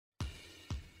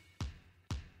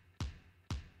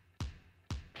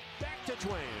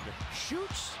Twain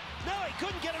shoots. No, he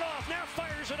couldn't get it off. Now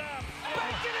fires it up.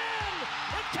 Back it in.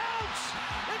 It counts.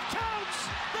 It counts.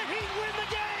 The Heat win the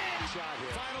game. Shot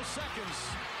here. Final seconds.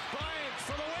 Bryant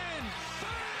for the win.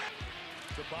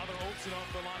 To bother Olsen off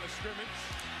the line of scrimmage.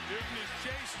 Newton is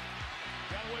chased.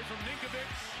 Got away from Ninkovic.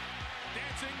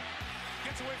 Dancing.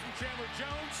 Gets away from Chandler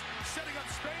Jones. Setting up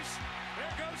space.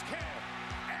 There goes Cam.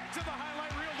 Add to the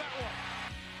highlight reel that one.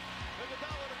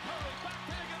 Iguodala to Curry. Back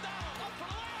to Iguodala. Up for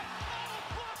the layup. Oh,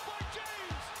 blocked by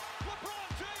James. LeBron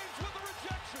James with the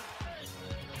rejection.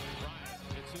 Bryant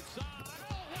gets inside.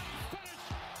 Oh, what a finish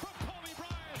from Kobe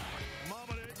Bryant.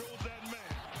 Mama, there goes that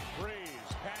man.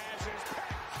 Breeze. Pass is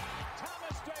picked.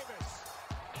 Thomas Davis.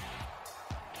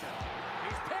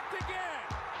 He's picked again.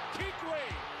 Kuechly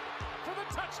for the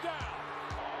touchdown.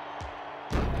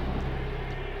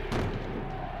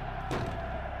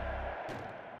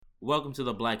 Welcome to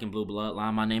the Black and Blue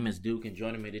Bloodline. My name is Duke, and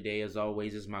joining me today, as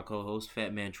always, is my co-host,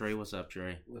 Fat Man Trey. What's up,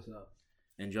 Trey? What's up?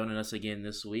 And joining us again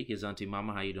this week is Auntie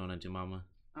Mama. How you doing, Auntie Mama?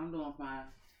 I'm doing fine.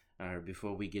 All right,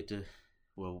 before we get to,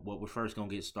 well, what we're first going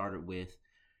to get started with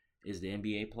is the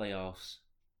NBA playoffs.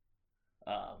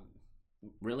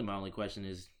 Really, my only question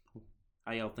is,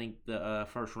 how y'all think the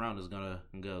first round is going to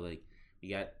go? Like, we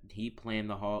got Heat playing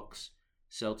the Hawks,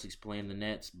 Celtics playing the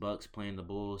Nets, Bucks playing the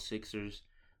Bulls, Sixers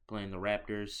playing the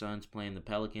Raptors, Suns playing the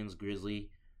Pelicans, Grizzlies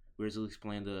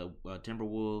playing the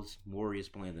Timberwolves, Warriors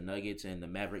playing the Nuggets, and the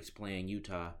Mavericks playing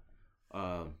Utah.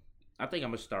 I think I'm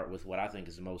gonna start with what I think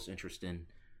is the most interesting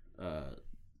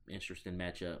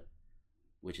matchup,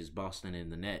 which is Boston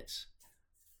and the Nets.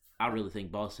 I really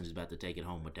think Boston is about to take it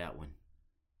home with that one.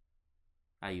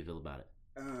 How you feel about it?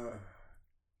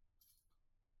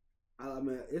 I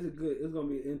mean, it's gonna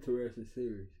be an interesting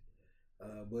series,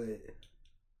 but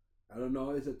I don't know.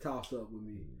 It's a toss up with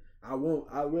me. I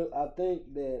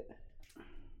think that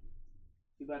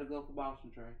you better go for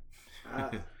Boston, Trey.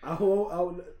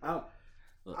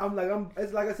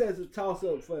 It's like I said, it's a toss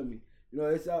up for me. You know,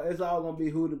 it's all gonna be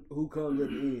who comes at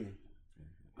the end,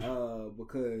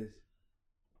 because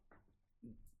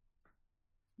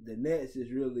the Nets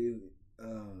is really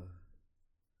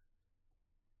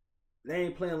they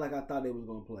ain't playing like I thought they was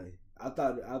gonna play. I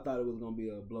thought it was gonna be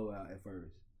a blowout at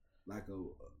first, like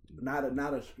not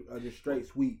a just straight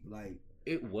sweep. Like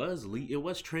it was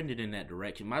trending in that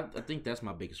direction. I think that's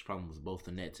my biggest problem with both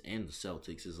the Nets and the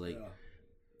Celtics is like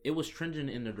it was trending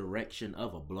in the direction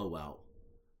of a blowout,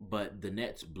 but the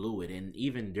Nets blew it. And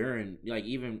even during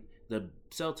even the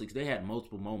Celtics, they had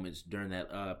multiple moments during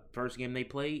that first game they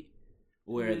played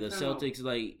where the Celtics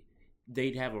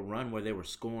they'd have a run where they were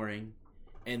scoring,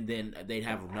 and then they'd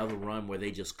have another run where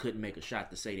they just couldn't make a shot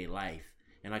to save their life.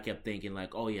 And I kept thinking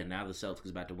oh yeah, now the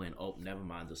Celtics about to win. Oh, never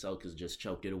mind, the Celtics just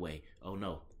choked it away. Oh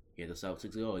no, here the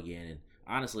Celtics go again. And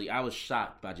honestly, I was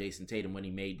shocked by Jason Tatum when he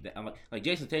made that. I'm like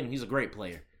Jason Tatum, he's a great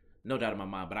player, no doubt in my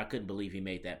mind. But I couldn't believe he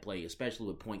made that play, especially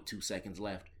with 0.2 seconds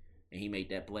left, and he made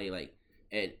that play.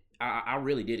 And I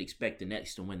really did expect the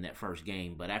Nets to win that first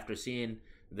game, but after seeing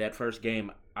that first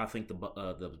game, I think the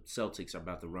Celtics are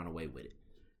about to run away with it.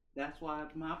 That's why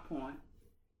my point.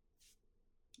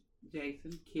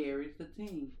 Jason carries the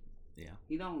team. Yeah.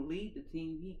 He don't lead the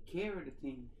team. He carry the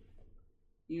team.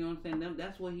 You know what I'm saying?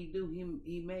 That's what he do.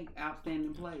 He make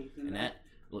outstanding plays. And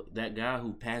that guy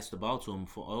who passed the ball to him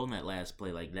on that last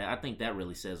play like that, I think that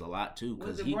really says a lot too.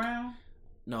 Was it Brown?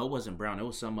 No, it wasn't Brown. It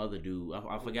was some other dude.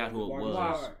 I forgot who it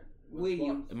was.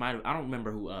 Williams. I don't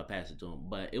remember who passed it to him,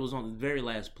 but it was on the very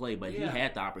last play. But he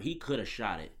had the opportunity. He could have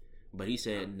shot it, but he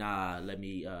said, "Nah, let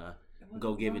me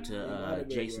go give it to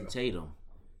Jason Tatum."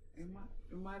 It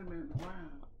might have been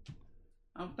Brown.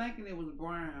 I'm thinking it was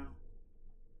Brown.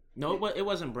 No, it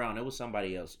wasn't Brown. It was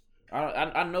somebody else.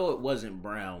 I know it wasn't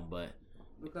Brown, but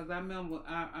because I remember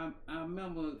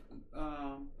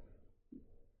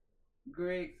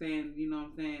Greg saying, you know what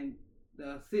I'm saying,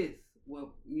 the assist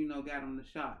got him the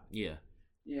shot. Yeah.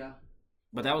 Yeah.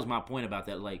 But that was my point about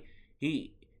that. Like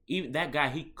that guy,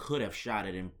 he could have shot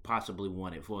it and possibly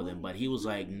won it for them, but he was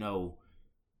like, no,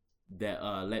 that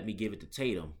let me give it to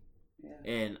Tatum.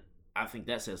 Yeah. And I think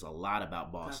that says a lot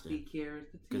about Boston. He carries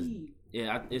the team.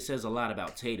 It says a lot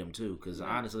about Tatum too, because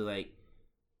honestly,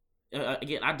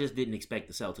 again, I just didn't expect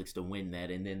the Celtics to win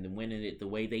that, and then winning it the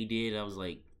way they did, I was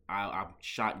like, I'm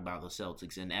shocked by the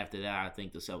Celtics, and after that, I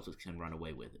think the Celtics can run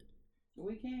away with it.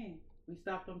 We can. We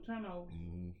stopped them turnovers.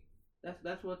 Mm-hmm.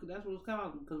 That's what it's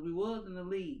called, because we was in the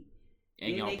lead.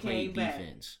 And y'all played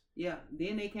defense. Yeah.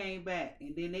 Then they came back,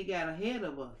 and then they got ahead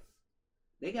of us.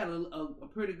 They got a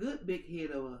pretty good big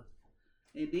head of us.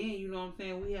 And then, you know what I'm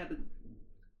saying, we had to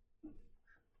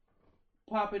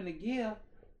pop in the gear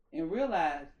and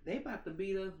realize they about to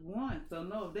beat us one. So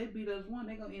no, if they beat us one,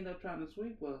 they're gonna end up trying to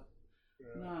sweep us.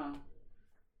 Yeah. No.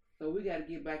 So we got to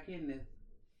get back in this.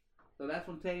 So that's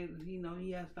when Taylor, he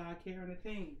has to start carrying the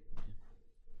team.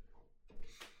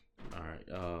 All right.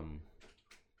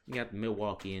 You got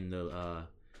Milwaukee and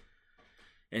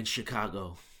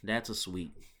Chicago. That's a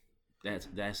sweep.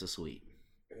 That's a sweep.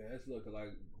 Yeah, it's looking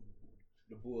like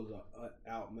the Bulls are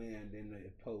outmanned in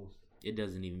the post. It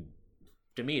doesn't even,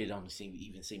 to me, it don't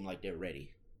seem like they're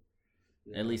ready.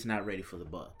 Yeah. At least not ready for the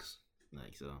Bucks.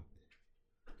 Like so.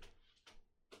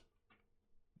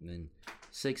 And then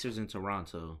Sixers in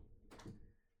Toronto.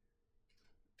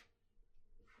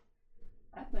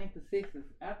 I think the Sixers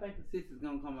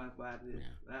gonna come up out of this.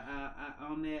 Yeah.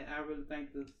 I really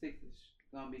think the Sixers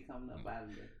gonna be coming up out of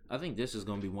this. I think this is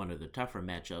gonna be one of the tougher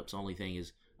matchups. Only thing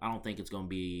is, I don't think it's gonna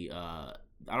be. I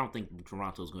don't think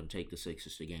Toronto's gonna take the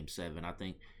Sixers to Game 7. I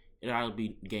think it'll either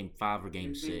be Game 5 or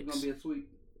Game 6. It's gonna be a sweep.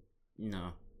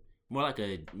 No, more like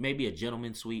maybe a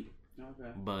gentleman sweep.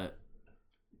 Okay, but.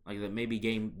 Like that, maybe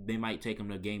they might take them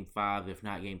to Game 5. If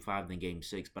not Game 5, then Game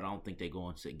 6. But I don't think they go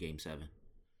on to Game 7.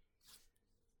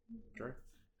 Sure.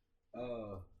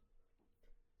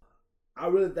 I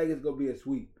really think it's gonna be a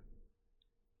sweep.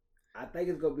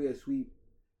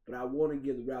 But I want to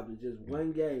give the Raptors just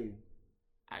one game.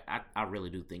 I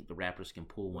really do think the Raptors can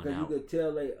pull one because out. You could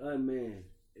tell they unmanned.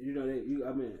 Not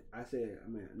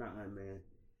unmanned.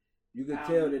 You could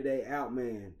tell that they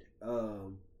outmanned.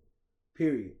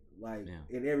 Period. Like,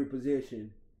 in every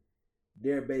position,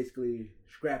 they're basically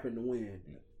scrapping to win.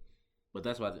 But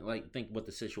that's why I think what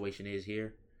the situation is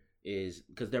here is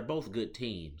because they're both good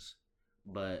teams,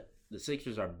 but the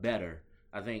Sixers are better.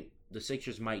 I think the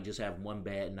Sixers might just have one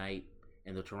bad night,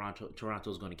 and the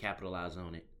Toronto's going to capitalize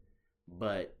on it.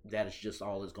 But that is just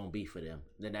all it's going to be for them.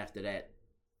 Then after that,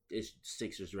 it's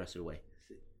Sixers the rest of the way.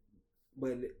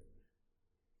 But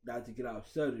not to get off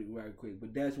subject right quick,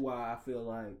 but that's why I feel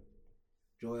like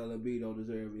Joel Embiid don't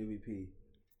deserve MVP.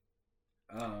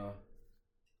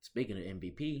 Speaking of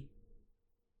MVP,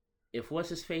 if what's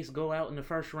his face go out in the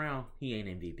first round, he ain't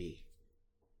MVP.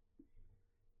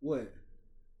 What?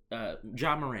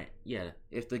 Ja Morant. Yeah.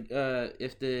 If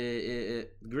the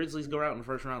Grizzlies go out in the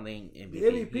first round, they ain't MVP.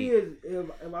 The MVP is, if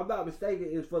I'm not mistaken,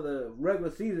 is for the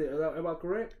regular season. Am I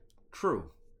correct? True.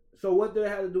 So what do they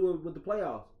have to do with the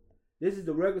playoffs? This is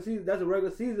the regular season. That's a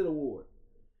regular season award.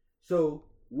 So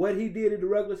what he did in the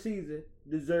regular season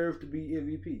deserves to be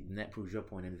MVP. And that proves your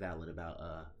point invalid about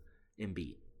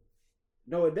Embiid.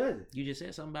 No, it doesn't. You just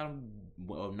said something about him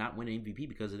not winning MVP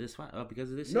because of this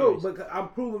series. No, but I'm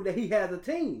proving that he has a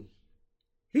team.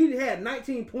 He had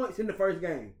 19 points in the first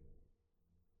game.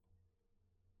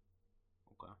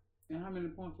 Okay. And how many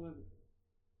points was it?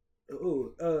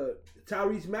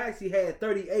 Tyrese Maxey had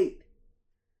 38.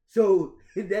 So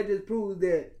that just proves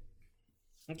that.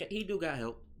 Okay, he do got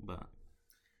help,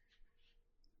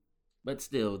 but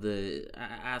still,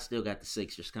 I still got the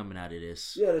Sixers coming out of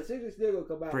this. Yeah, the Sixers still gonna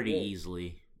come out pretty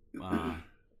easily.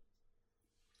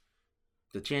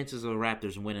 The chances of the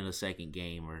Raptors winning a second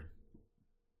game are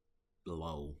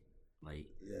low. Like,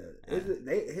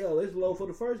 it's low for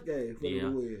the first game for them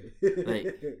to win.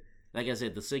 like I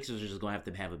said, the Sixers are just gonna have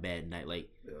to have a bad night.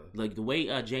 Like the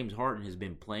way James Harden has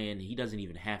been playing, he doesn't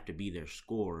even have to be their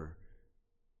scorer.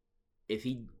 I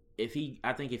think if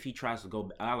he tries to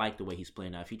go, I like the way he's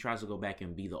playing now. If he tries to go back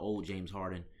and be the old James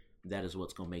Harden, that is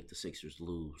what's going to make the Sixers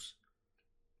lose.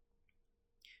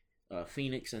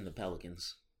 Phoenix and the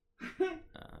Pelicans.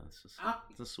 It's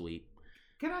a sweep.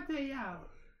 Can I tell y'all,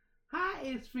 how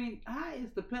is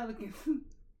the Pelicans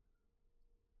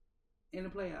in the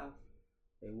playoffs?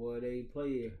 They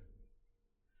play.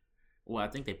 Well, I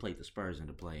think they played the Spurs in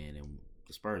the play-in, and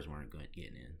the Spurs weren't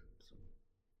getting in.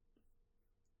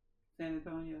 San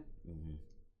Antonio. Mm-hmm.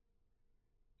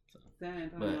 San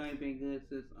Antonio ain't been good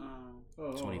since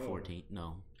 2014.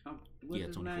 No.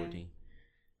 2014.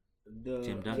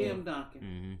 Tim Duncan.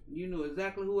 Mm-hmm. You know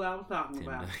exactly who I was talking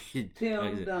about.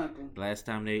 Tim Duncan. Last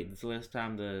time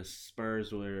the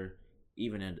Spurs were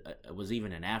even an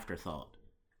afterthought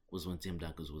was when Tim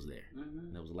Duncan was there.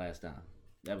 Mm-hmm. That was the last time.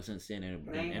 Ever since then,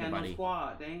 they ain't had no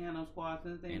squad. They ain't had no squad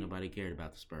since then. Ain't nobody cared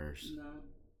about the Spurs. No.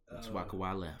 That's why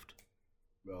Kawhi left.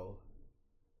 Bro.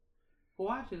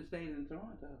 Kawhi should have stayed in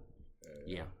Toronto.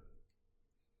 Yeah.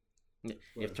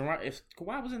 If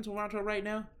Kawhi was in Toronto right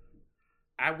now,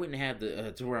 I wouldn't have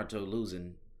the Toronto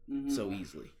losing so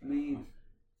easily. I mean,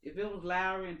 if it was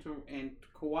Lowry and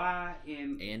Kawhi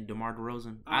and DeMar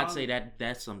DeRozan, I'd say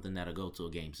that's something that'll go to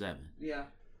a Game 7. Yeah.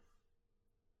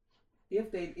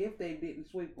 If they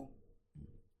didn't sweep them,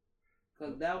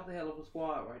 because that was a hell of a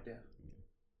squad right there.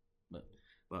 But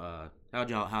But how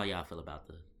y'all feel about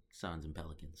the Suns and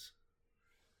Pelicans?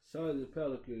 Suns and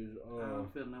Pelicans. I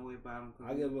don't feel no way about them.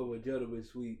 I give them a gentleman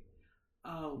sweep.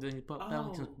 Oh. Then you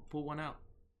Pelicans pull one out.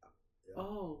 Yeah.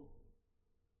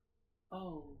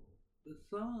 The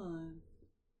Suns.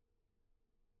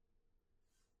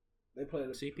 They play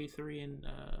the CP3 and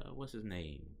what's his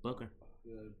name? Booker.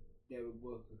 David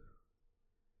Booker.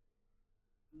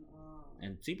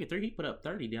 And CP3 he put up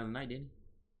 30 the other night, didn't he?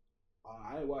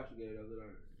 I ain't watched the game the other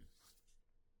night.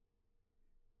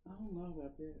 I don't know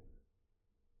about that.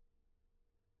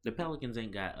 The Pelicans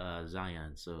ain't got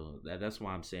Zion, so that's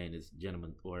why I'm saying it's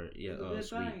gentleman or It's a good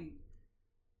sweep. thing.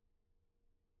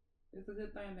 It's a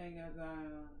good thing they ain't got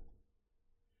Zion.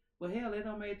 But hell, they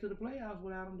don't make it to the playoffs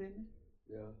without him, didn't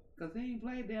they? Yeah. Because he ain't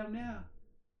played damn now.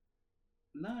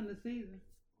 None this season.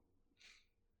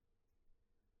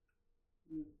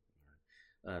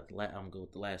 I'm gonna go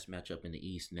with the last matchup in the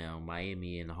East now.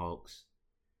 Miami and the Hawks.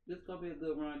 This is going to be a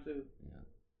good run, too. Yeah.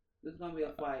 This is going to be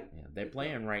a fight. Yeah, they're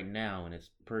playing right now, and it's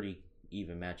pretty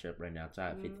even matchup right now,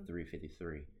 tied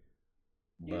 53-53.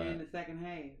 And in the second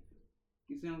half.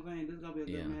 You see what I'm saying? This is going to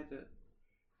be a good matchup.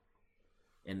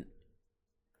 And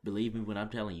believe me when I'm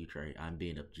telling you, Trey, I'm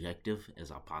being objective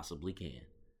as I possibly can.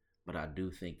 But I do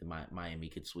think that Miami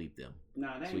could sweep them.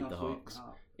 No, they ain't sweep gonna the sweep Hawks. the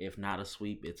Hawks. If not a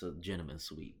sweep, it's a gentleman's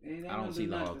sweep. I don't see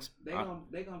the nothing. Hawks.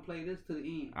 They gonna play this to the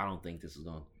end. I don't think this is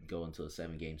gonna go into a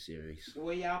 7-game series. The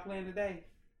way y'all playing today.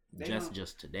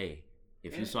 Just today.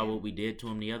 If you saw what we did to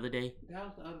them the other day. That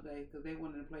was the other day because they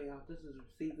went in the playoffs. This is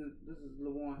season. This is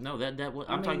LeBron. No,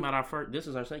 I'm talking about our first. This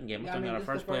is our second game. I'm talking about our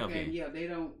first playoff game. Yeah, they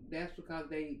don't. That's because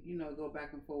they go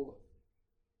back and forth.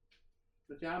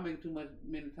 But y'all make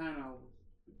many turnovers.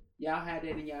 Y'all had that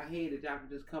in y'all head that y'all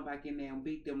could just come back in there and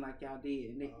beat them like y'all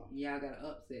did, and y'all got an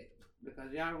upset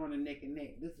because y'all running neck and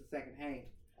neck. This is second half.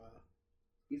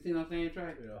 You see what I'm saying,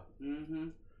 Trey? Yeah. Mm-hmm.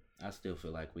 I still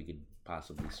feel like we could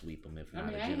possibly sweep them if not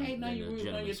I ain't hating on you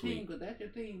rooting on your sweep. team because that's your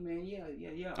team, man.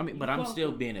 Yeah. I mean, but I'm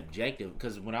still being objective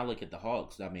because when I look at the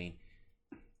Hawks, I mean,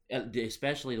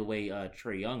 especially the way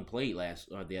Trae Young played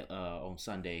on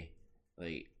Sunday,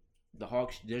 like the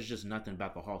Hawks. There's just nothing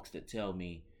about the Hawks that tell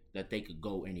me that they could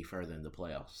go any further in the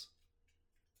playoffs.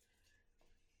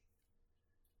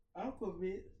 I'm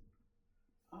convinced.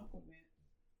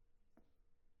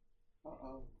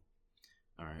 Uh-oh.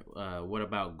 All right. What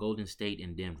about Golden State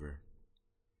and Denver?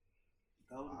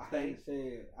 I hate to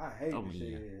say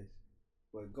this,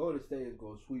 but Golden State is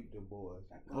gonna sweep the boys.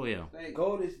 Oh yeah.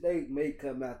 Golden State may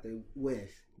come out the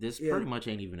West. This pretty much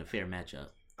ain't even a fair matchup.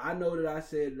 I know that I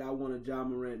said that I wanted John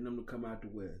Morant and them to come out the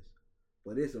West,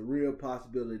 but it's a real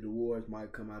possibility the Warriors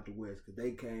might come out the West because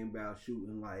they came out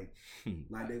shooting like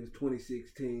they was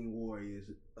 2016 Warriors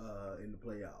in the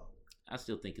playoffs. I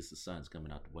still think it's the Suns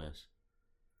coming out the West.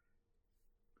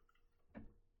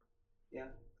 Yeah.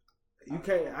 You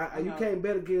can't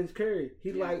bet against Curry.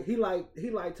 He like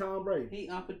Tom Brady. He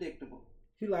unpredictable.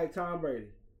 He like Tom Brady.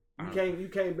 You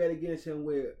can't bet against him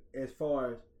with as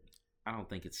far as. I don't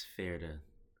think it's fair to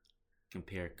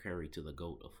compare Curry to the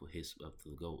GOAT of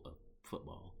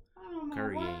football. I don't know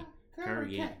Curry why.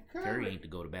 ain't the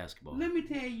GOAT of basketball. Let me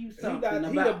tell you something.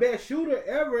 He the best shooter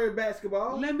ever in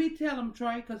basketball. Let me tell him,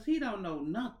 Trey, because he don't know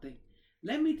nothing.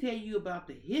 Let me tell you about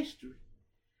the history.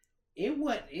 It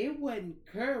wasn't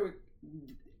Curry.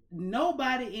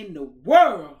 Nobody in the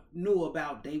world knew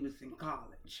about Davidson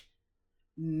College.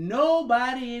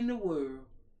 Nobody in the world.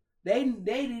 They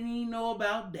didn't even know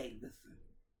about Davidson.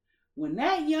 When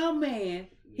that young man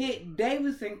hit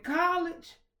Davidson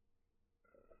College,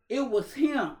 it was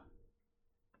him.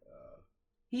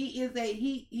 He is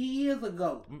a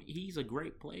GOAT. I mean, he's a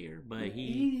great player, but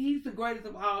he's the greatest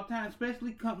of all time,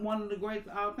 especially one of the greatest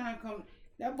of all time.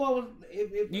 That boy was.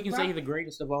 You can say he's the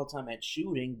greatest of all time at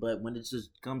shooting, but when it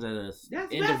just comes at an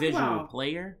That's individual basketball.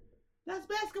 player, that's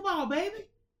basketball, baby.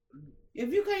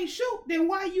 If you can't shoot, then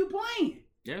why are you playing?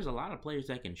 there's a lot of players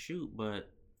that can shoot, but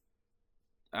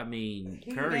I mean,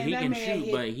 That Curry, he can man shoot,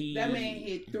 hit- but he that man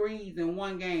hit threes in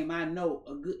one game. I know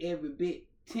every bit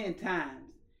 10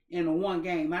 times in a one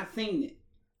game. I seen it.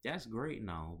 That's great and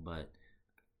all, but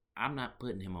I'm not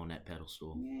putting him on that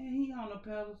pedestal. Yeah, he on a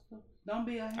pedestal. Don't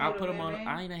be a hater. I'll put him on. man.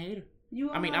 I ain't a hater.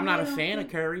 You I mean, are I'm not a hater, fan too. of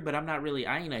Curry, but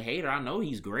I ain't a hater. I know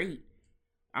he's great.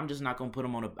 I'm just not gonna put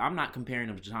him on I'm not comparing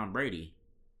him to Tom Brady.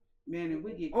 Man, if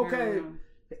we get Okay. Curry on,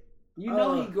 you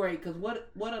know he great because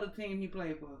what other team he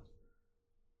played for?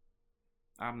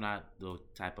 I'm not the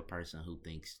type of person who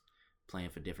thinks playing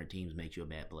for different teams makes you a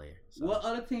bad player. So What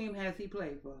other team has he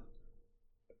played for?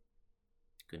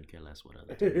 couldn't care less what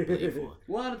other team he played for.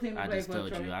 What other team he I played just for?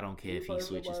 told Trey? you I don't care if he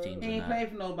switches teams He or ain't not. played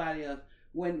for nobody else.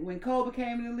 When Kobe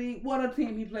came in the league, what other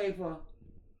team he played for?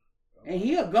 And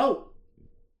he a GOAT.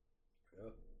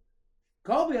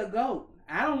 Kobe a GOAT.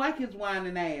 I don't like his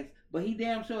whining ass, but he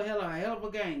damn sure hell of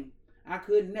a game. I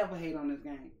could never hate on this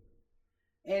game.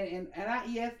 And I,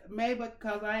 yes, maybe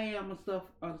because I am a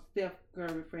Steph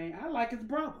Curry fan, I like his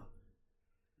brother.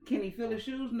 Can he fill his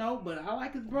shoes? No, but I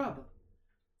like his brother.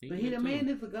 But the man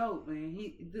is a GOAT, man.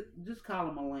 He just call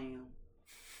him a lamb.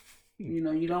 You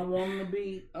know, you don't want him to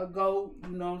be a GOAT.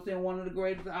 You know what I'm saying? One of the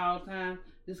greatest of all time.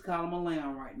 Just call him a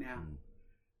lamb right now.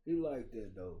 He like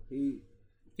that though.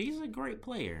 He's a great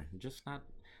player. Just not.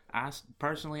 I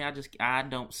personally, I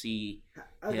don't see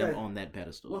him on that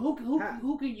pedestal. Well,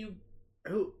 who can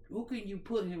you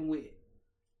put him with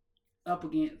up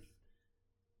against?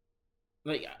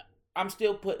 Like, I'm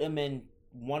still putting him in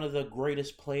one of the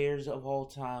greatest players of all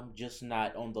time, just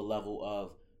not on the level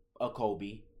of a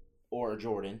Kobe or a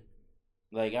Jordan.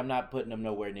 Like, I'm not putting him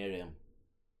nowhere near them.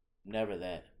 Never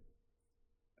that.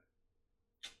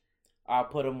 I'll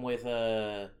put him with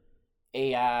AI.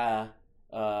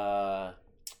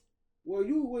 Well,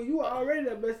 you already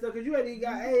that messed up because you ain't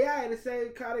got AI in the same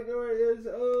category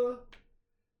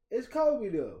as Kobe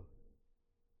though.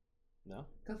 No,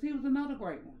 because he was another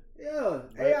great one. Yeah,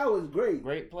 AI was great.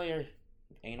 Great player,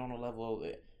 ain't on the level of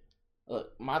it.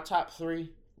 Look, my top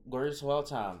 3 greatest of all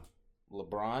time: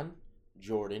 LeBron,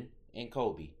 Jordan, and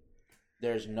Kobe.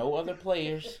 There's no other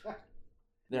players.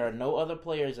 There are no other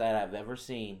players that I've ever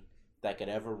seen that could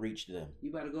ever reach them.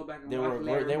 You better go back and watch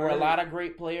Larry Bird. There were a lot of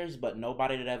great players, but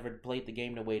nobody that ever played the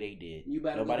game the way they did.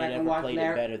 Nobody that ever played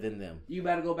it better than them. You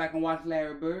better go back and watch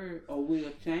Larry Bird or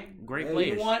Will Chamberlain. Great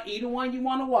players. Either one you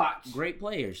want to watch. Great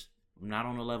players. Not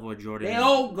on the level of Jordan. They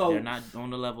all go. They're not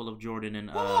on the level of Jordan and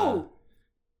all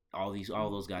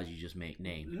those guys you just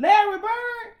named. Larry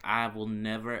Bird. I will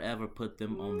never ever put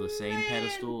them on the same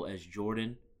pedestal as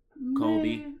Jordan,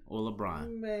 Kobe, or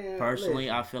LeBron. Man, personally,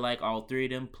 listen. I feel like all 3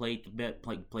 of them played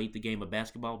the game of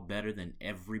basketball better than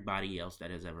everybody else that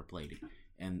has ever played it.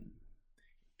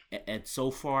 And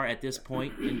so far at this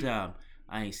point in time,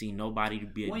 I ain't seen nobody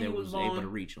that was able to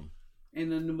reach them. In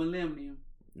the millennium.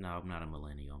 No, I'm not a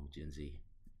millennial. I'm Gen Z.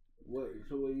 What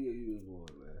year you was born,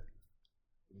 man?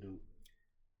 Dude.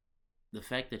 The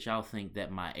fact that y'all think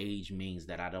that my age means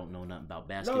that I don't know nothing about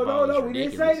basketball is ridiculous. We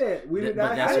didn't say that. We did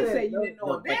not say you didn't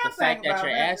know a damn the fact thing that about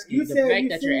you're that. asking, the fact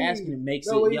that you're asking it makes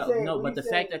it but the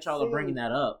fact that y'all are seen. bringing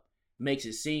that up makes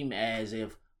it seem as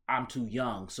if I'm too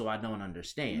young, so I don't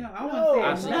understand. No, I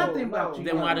wasn't saying nothing about you.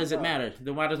 Then why does it matter?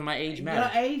 Then why does my age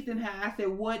matter? Your age didn't have. I said,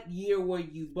 what year were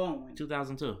you born?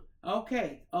 2002.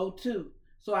 Okay, 02.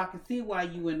 So I can see why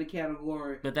you in the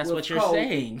category. But that's with what you're Kobe.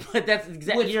 saying. But that's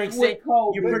exactly you're Kobe.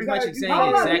 pretty much saying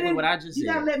Hold on, exactly what I just said. You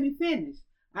gotta let me finish.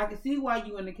 I can see why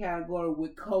you in the category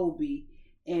with Kobe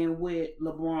and with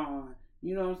LeBron.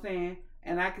 You know what I'm saying?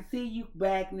 And I can see you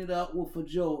backing it up with for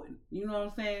Jordan. You know what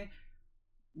I'm saying?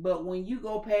 But when you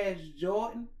go past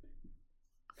Jordan,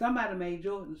 somebody made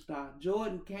Jordan start.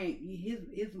 Jordan can't.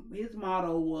 His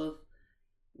motto was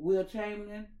Will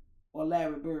Chamberlain or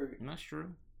Larry Bird. That's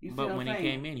true. You but when he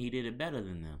came in, he did it better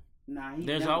than them. Nah,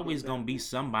 there's always gonna be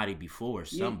somebody before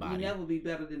somebody. You never be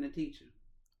better than the teacher.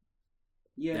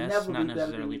 You'll That's never not be better than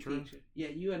necessarily the true. teacher. Yeah,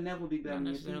 you'll never be better Not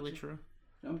than the teacher. necessarily true.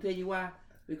 I'm gonna tell you why.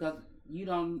 Because you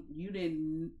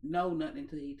didn't know nothing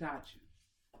until he taught you.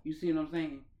 You see what I'm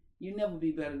saying? You never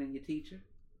be better than your teacher.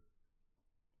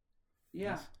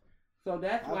 Yeah. Yes. So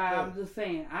that's why I'm just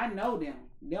saying I know them.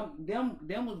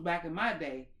 Them was back in my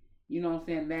day. You know what I'm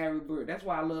saying? Larry Bird. That's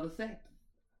why I love the Sexton.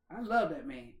 I love that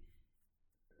man.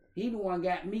 He the one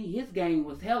got me. His game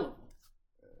was hell of a.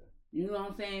 You know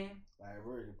what I'm saying? Larry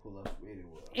Bird can pull up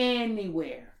anywhere.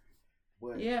 Anywhere.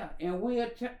 But, yeah, and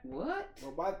what? Well,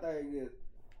 my thing is,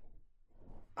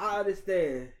 I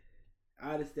understand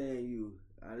you.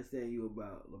 I understand you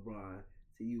about LeBron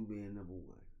to you being number 1.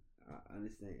 I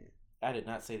understand. I did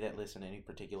not say that list in any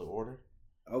particular order.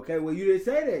 Okay, well, you didn't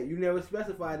say that. You never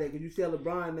specified that because you said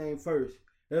LeBron name first.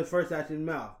 That was first out your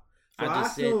mouth. So I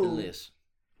just said the list.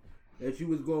 That you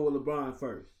was going with LeBron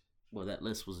first. Well, that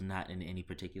list was not in any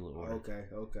particular order. Okay.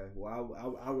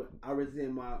 Well, I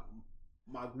resent my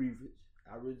grievance.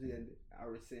 I resent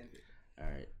it. All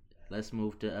right. Let's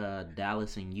move to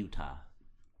Dallas and Utah.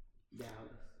 Dallas.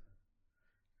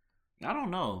 I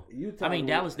don't know. Utah. I mean,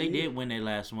 Dallas, they did win their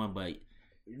last one, but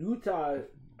Utah.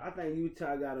 I think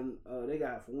Utah got they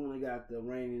got the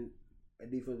reigning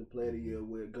defensive player of the year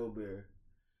with Gobert.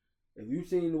 If you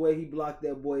seen the way he blocked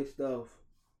that boy stuff,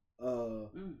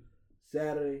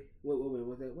 Saturday,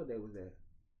 what day was that?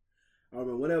 I don't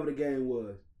remember. Whatever the game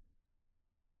was,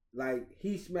 like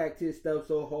he smacked his stuff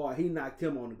so hard he knocked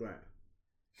him on the ground.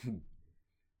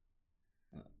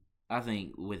 I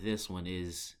think with this one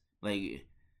is like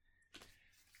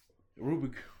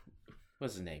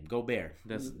What's his name? Gobert.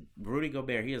 That's Rudy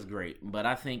Gobert. He is great, but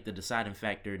I think the deciding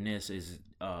factor in this is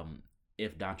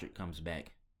if Doncic comes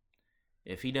back.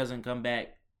 If he doesn't come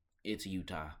back, it's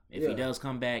Utah. If he does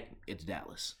come back, it's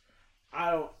Dallas.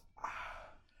 I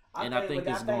think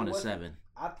it's going to 7.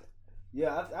 I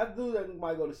do think it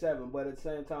might go to 7, but at the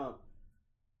same time,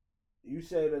 you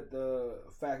say that the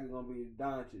fact is going to be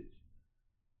Doncic.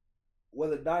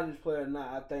 Whether Doncic play or not,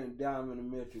 I think Donovan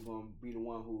Mitchell going to be the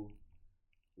one who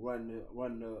run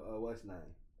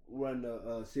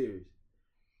the series.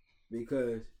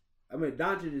 Because I mean,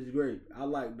 Doncic is great. I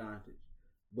like Doncic,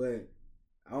 but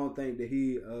I don't think that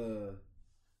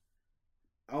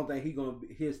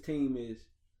his team is.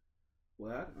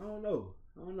 Well, I don't know.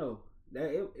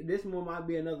 This one might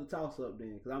be another toss up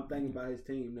then, because I'm thinking about his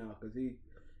team now, because he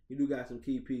do got some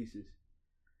key pieces.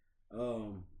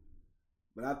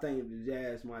 But I think the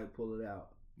Jazz might pull it out.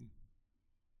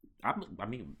 I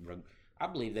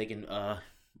believe they can.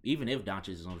 Even if Doncic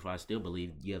is on the floor, I still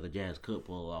believe the Jazz could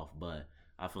pull it off. But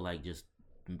I feel like just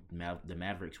the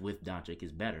Mavericks with Doncic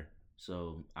is better.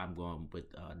 So I'm going with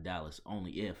Dallas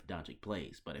only if Doncic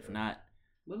plays. But if not,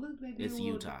 it's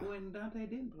Utah. When Dante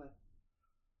didn't play.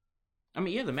 I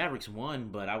mean, the Mavericks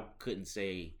won, but I couldn't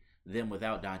say them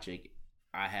without Doncic.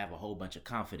 I have a whole bunch of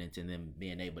confidence in them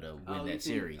being able to win that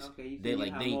series. Okay, you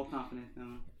have more confidence in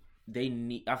them. They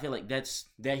need. I feel like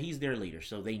that he's their leader,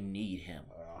 so they need him.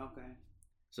 Okay.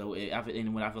 So I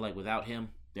feel like without him,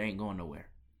 they ain't going nowhere.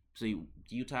 See,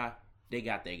 Utah, they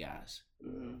got their guys,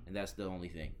 and that's the only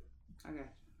thing. I got you.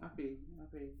 I feel you.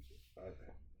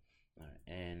 Okay. All right,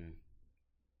 and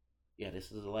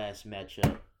this is the last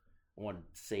matchup. I want to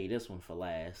say this one for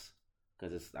last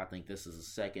because I think this is the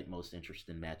second most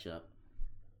interesting matchup.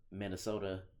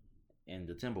 Minnesota and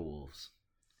the Timberwolves.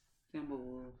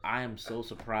 I am so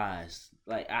surprised.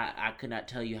 Like I could not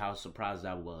tell you how surprised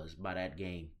I was by that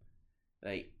game.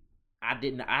 Like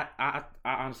I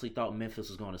honestly thought Memphis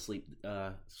was going to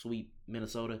sweep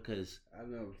Minnesota because I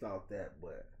never thought that,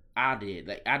 but I did.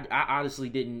 Like I honestly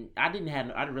didn't. I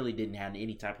really didn't have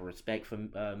any type of respect for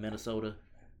Minnesota,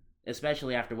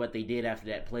 especially after what they did after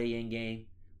that play-in game.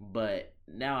 But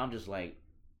now I'm just like.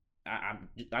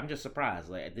 I'm just surprised.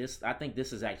 Like this, I think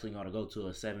this is actually going to go to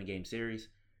a 7-game series.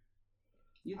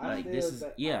 I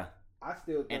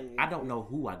still think, and I don't know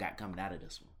who I got coming out of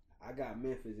this one. I got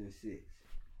Memphis in 6.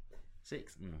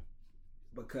 6,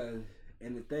 because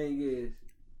the thing is,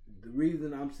 the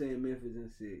reason I'm saying Memphis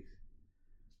in 6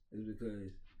 is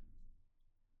because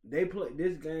they play.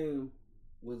 This game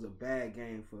was a bad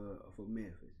game for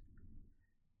Memphis.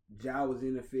 Ja was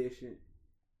inefficient.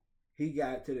 He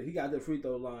got to the free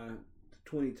throw line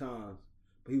 20 times,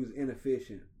 but he was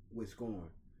inefficient with scoring.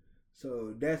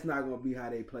 So that's not gonna be how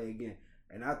they play again.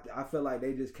 And I feel like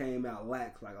they just came out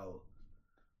lax, like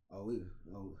we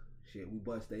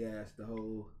bust their ass the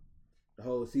whole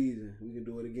season. We can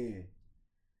do it again.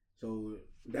 So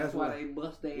that's why they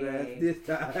bust their ass this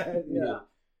time. Yeah.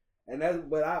 And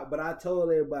but I told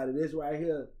everybody this right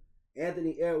here,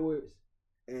 Anthony Edwards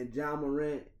and Ja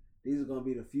Morant, these are gonna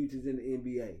be the futures in the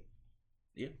NBA.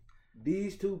 Yeah.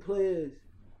 These two players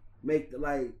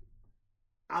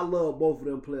I love both of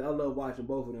them players. I love watching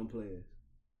both of them players.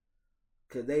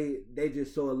 Cause they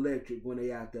just so electric when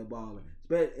they out there balling.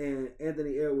 And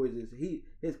Anthony Edwards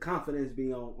his confidence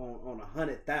be on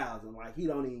 100,000. Like he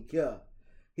don't even care.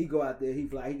 He go out there, he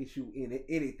can shoot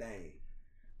anything.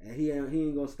 And he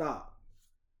ain't gonna stop.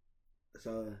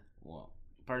 So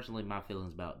personally my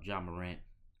feelings about Ja Morant.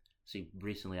 See,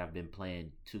 recently I've been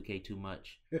playing 2K too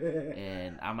much,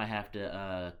 and I'm gonna have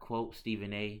to quote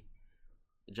Stephen A.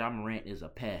 Ja Morant is a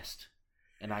pest,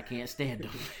 and I can't stand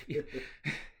him.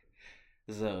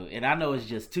 So, and I know it's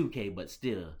just 2K, but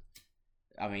still,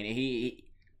 I mean,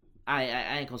 I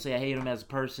ain't gonna say I hate him as a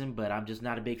person, but I'm just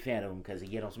not a big fan of him because he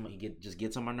just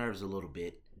gets on my nerves a little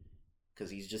bit because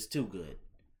he's just too good.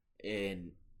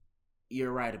 And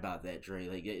you're right about that, Dre.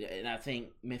 Like, and I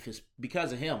think Memphis,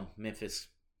 because of him, Memphis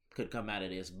could come out of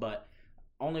this, but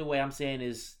only way I'm saying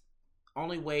is I'm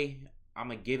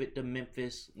gonna give it to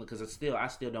Memphis because I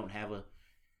still don't have a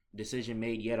decision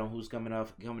made yet on who's coming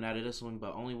out of this one.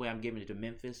 But only way I'm giving it to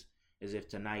Memphis is if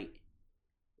tonight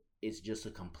it's just a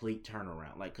complete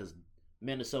turnaround. Like, because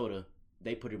Minnesota,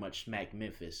 they pretty much smacked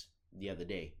Memphis the other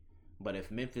day, but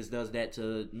if Memphis does that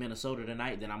to Minnesota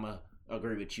tonight, then I'm gonna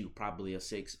agree with you. Probably a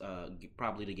 6,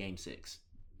 probably the game 6.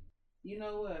 You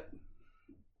know what?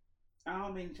 I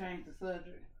don't mean to change the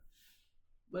subject,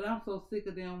 but I'm so sick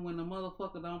of them when the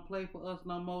motherfucker don't play for us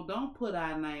no more. Don't put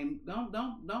our name. Don't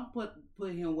put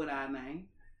him with our name.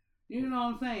 You know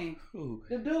what I'm saying? Ooh.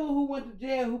 The dude who went to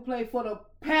jail, who played for the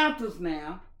Panthers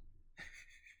now,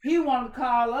 He wanted to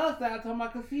call us out talking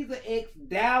about because he's an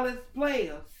ex-Dallas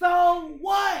player. So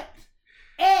what?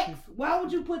 Ex? Why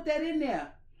would you put that in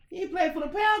there? He played for the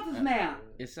Panthers now.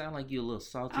 It sounds like you're a little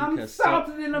salty. I'm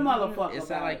salted in the motherfucker. It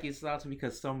sounds like you're salty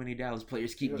because so many Dallas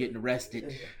players keep getting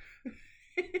arrested.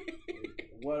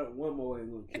 One more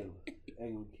ain't gonna kill him.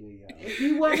 Ain't gonna kill y'all.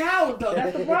 He wasn't ours though.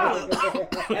 That's the problem.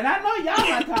 And I know y'all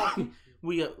not talking.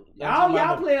 All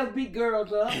y'all players beat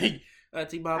girls up. I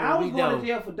was going to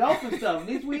jail for dope and stuff. At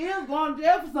least we is going to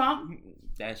jail for something.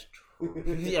 That's true.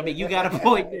 I mean, you got a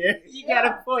point there. You got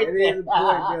a point there.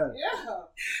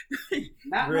 Yeah.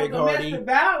 Not Greg no domestic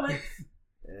violence.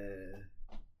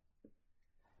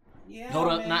 Yeah. Hold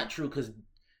up, not true, because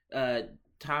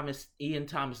Ian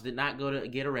Thomas did not go to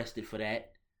get arrested for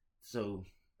that. So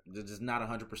this is not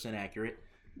 100% accurate.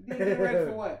 Did he get arrested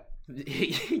for what?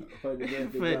 For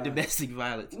domestic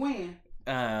violence. When?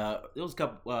 It was a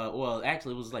couple. Well,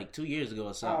 actually, it was like 2 years ago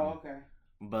or something. Oh, okay.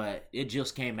 But it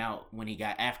just came out when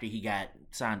after he got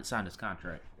signed his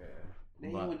contract. Yeah. Then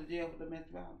he went to jail for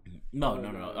domestic violence.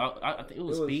 No. I think it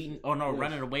was speeding. Oh no,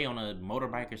 running away on a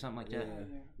motorbike or something like that.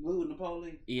 Yeah. Looting the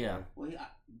police. Yeah. Well,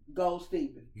 go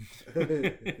Stephen.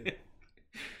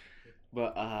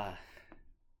 But all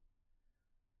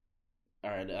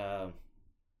right.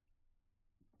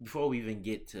 Before we even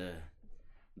get to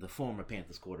the former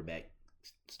Panthers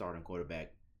starting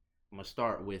quarterback, I'm gonna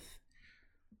start with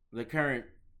the current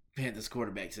Panthers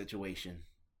quarterback situation.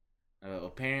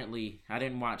 Apparently, I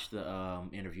didn't watch the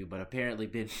interview, but apparently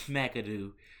Ben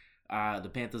McAdoo, the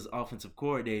Panthers offensive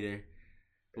coordinator,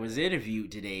 was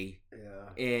interviewed today.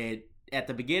 Yeah. And at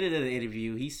the beginning of the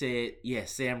interview, he said,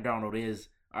 "Yes, Sam Darnold is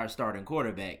our starting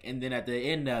quarterback." And then at the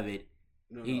end of it,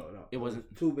 it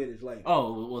wasn't 2 minutes later.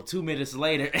 Oh, well, 2 minutes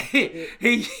later,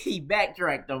 he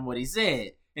backtracked on what he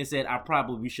said and said, "I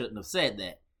probably shouldn't have said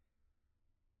that."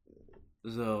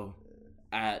 So,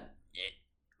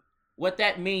 what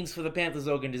that means for the Panthers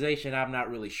organization, I'm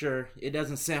not really sure. It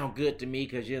doesn't sound good to me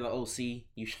because you're the OC.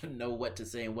 You should know what to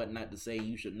say and what not to say.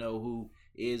 You should know who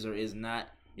is or is not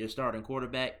your starting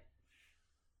quarterback.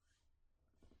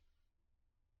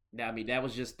 I mean, that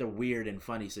was just a weird and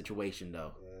funny situation,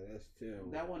 though. Yeah, that's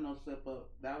terrible. That wasn't no slip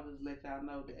up. That was just let y'all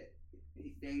know that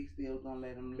they still gonna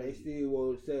let him leave. They still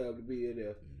won't sell to be in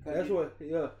there. That's what,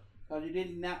 yeah. Because you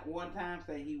did not one time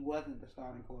say he wasn't the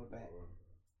starting quarterback.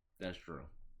 That's true.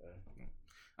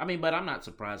 I mean, but I'm not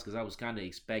surprised because I was kind of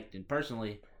expecting,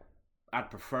 personally, I'd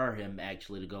prefer him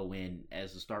actually to go in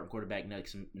as the starting quarterback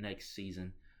next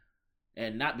season.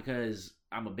 And not because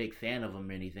I'm a big fan of him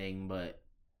or anything, but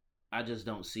I just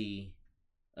don't see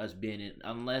us being in,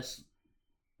 unless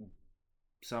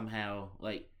somehow,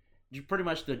 like, pretty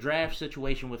much the draft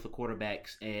situation with the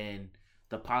quarterbacks and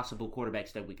the possible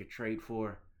quarterbacks that we could trade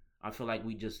for, I feel like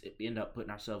we just end up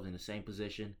putting ourselves in the same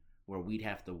position where we'd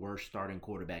have the worst starting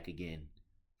quarterback again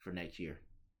for next year.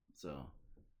 So,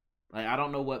 like, I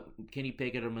don't know what Kenny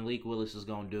Pickett or Malik Willis is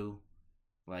going to do.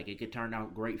 Like, it could turn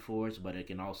out great for us, but it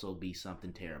can also be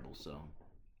something terrible. So,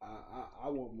 I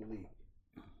want Malik.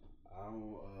 I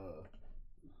don't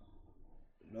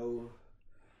know.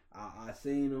 I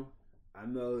seen him. I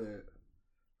know that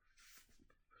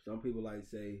some people like to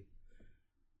say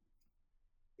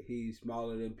he's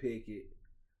smaller than Pickett,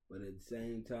 but at the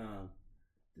same time,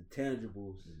 the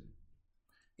tangibles.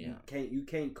 Yeah, you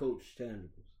can't coach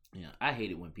tangibles. Yeah, I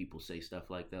hate it when people say stuff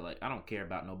like that. Like, I don't care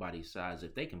about nobody's size.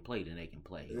 If they can play, then they can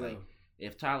play. Yeah. Like,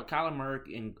 if Kyler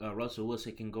Murray and Russell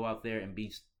Wilson can go out there and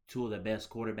be two of the best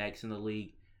quarterbacks in the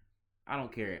league, I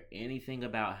don't care anything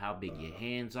about how big your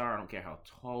hands are. I don't care how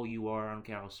tall you are. I don't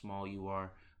care how small you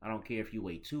are. I don't care if you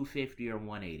weigh 250 or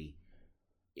 180.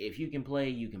 If you can play,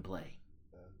 you can play.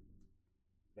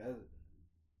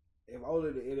 If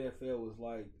only the NFL was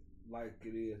like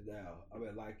it is now. I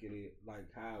mean, like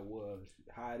how it was,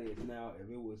 how it is now. If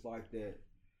it was like that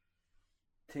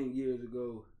 10 years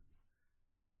ago,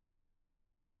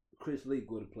 Chris Leak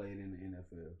would have played in the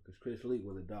NFL because Chris Leak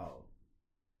was a dog.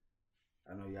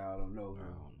 I know y'all don't know him. I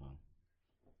don't know.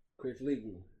 Chris Leak,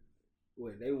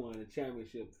 they won the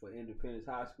championship for Independence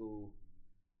High School.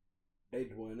 They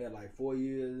won that like 4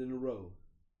 years in a row.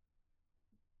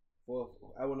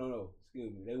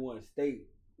 They won state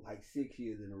like 6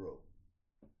 years in a row.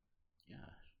 Yeah.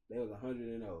 They was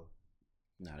 100-0.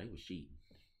 Nah, they was cheating.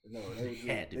 No, they was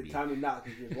just, Tommy Knox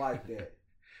was just like that.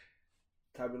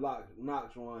 Tommy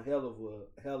Knox won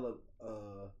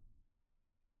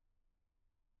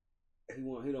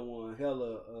he done won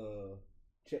hella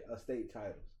state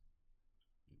titles.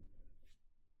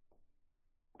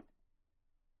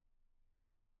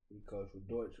 He coached for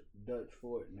Dutch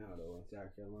Fort now though in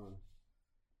South Carolina.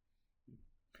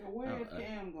 So where is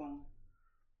Cam going?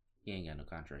 He ain't got no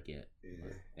contract yet.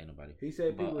 Yeah. Ain't nobody. He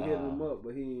said people hitting him up,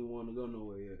 but he ain't want to go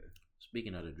nowhere yet.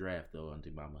 Speaking of the draft, though, Auntie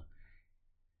Mama,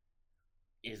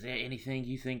 is there anything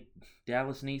you think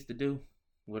Dallas needs to do?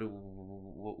 What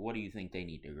do you think they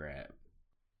need to grab?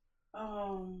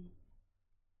 I'm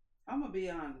gonna be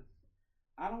honest.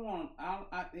 I don't want.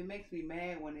 It makes me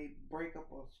mad when they break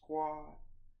up a squad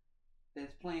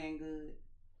that's playing good.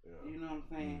 Yeah. You know what I'm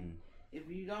saying? Mm-hmm. If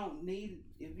you don't need,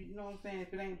 if you know what I'm saying,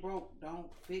 if it ain't broke,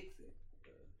 don't fix it.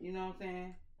 You know what I'm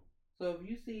saying? So if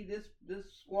you see this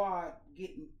squad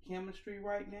getting chemistry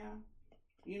right now,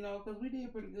 you know, because we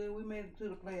did pretty good. We made it to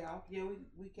the playoffs. Yeah,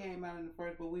 we came out in the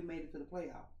first, but we made it to the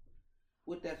playoffs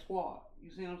with that squad.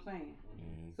 You see what I'm saying?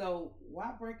 Mm-hmm. So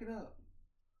why break it up?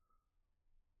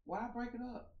 Why break it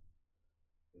up?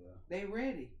 Yeah. They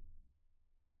ready.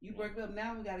 You break it up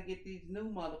now. We got to get these new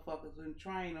motherfuckers and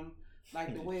train them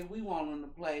like the way we want them to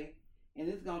play, and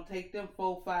it's gonna take them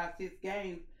 4, 5, 6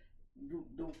 games,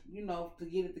 you know, to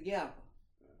get it together.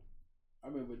 I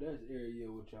remember that's every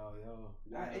year with y'all.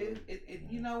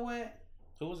 You know what?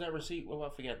 Who was that receipt? Well, I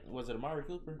forget. Was it Amari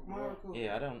Cooper? Amari Cooper.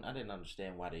 Yeah, I didn't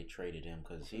understand why they traded him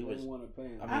because he was.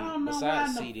 I don't know why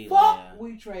the fuck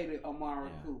we traded Amari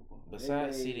Cooper.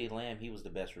 Besides CeeDee Lamb, he was the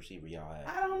best receiver y'all had.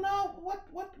 I don't know what's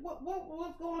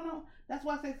going on. That's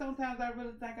why I say sometimes I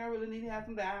really think I really need to have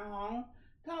some down home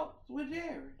talks with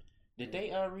Jerry. Did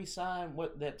they re-sign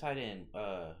that tight end?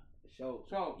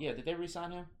 Schultz. Yeah, did they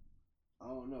re-sign him? I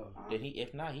don't know. Did he?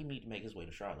 If not, he need to make his way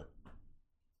to Charlotte.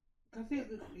 Cause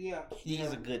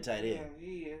he's a good tight end. Yeah,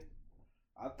 he is.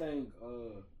 I think,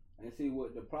 and see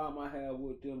what the problem I have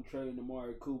with them trading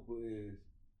Amari Cooper is,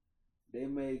 they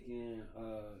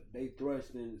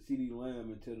thrusting CeeDee Lamb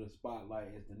into the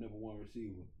spotlight as the number 1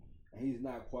 receiver, and he's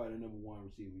not quite a number 1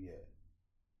 receiver yet.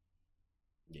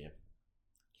 Yeah,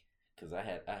 because I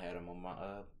had him on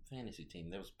my fantasy team.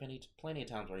 There was plenty of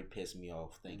times where he pissed me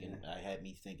off, thinking I had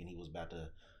me thinking he was about to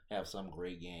have some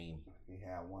great game. He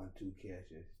had 1, 2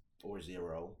 catches. Or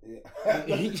 0. Yeah.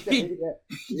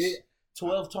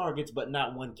 12 targets, but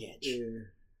not 1 catch. Yeah.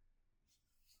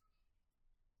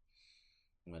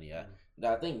 But yeah,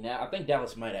 I think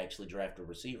Dallas might actually draft a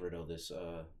receiver though. This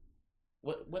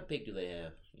what pick do they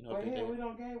have? You know, we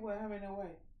don't give how many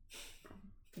away.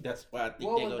 That's why I think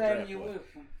what they was go that draft in your one.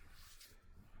 Wilson?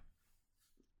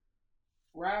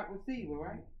 Wide receiver,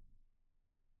 right?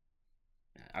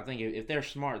 I think if they're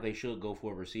smart, they should go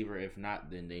for a receiver. If not,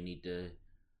 then they need to.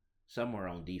 Somewhere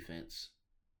on defense.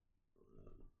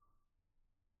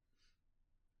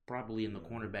 Probably in the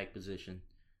cornerback position.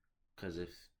 Because if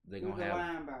they're going to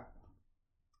have...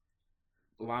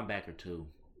 Linebacker too.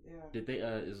 Yeah. Did they,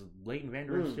 is Leighton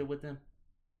Vander Esch still with them?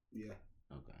 Yeah.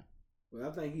 Okay. Well,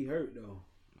 I think he hurt though.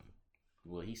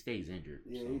 Well, he stays injured.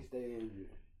 Yeah, so. He stays injured.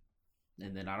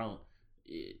 And then I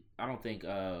don't think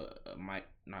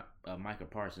Micah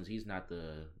Parsons, he's not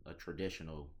a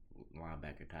traditional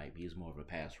linebacker type. He's more of a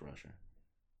pass rusher.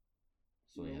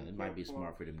 So yeah, it might be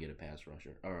smart for them to get a pass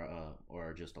rusher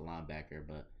or just a linebacker.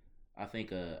 But I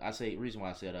think reason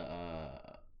why I said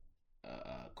a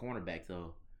cornerback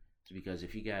though is because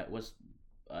if you got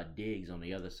Diggs on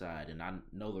the other side, and I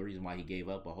know the reason why he gave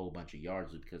up a whole bunch of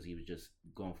yards is because he was just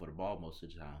going for the ball most of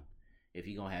the time. If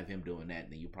you're gonna have him doing that,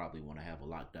 then you probably want to have a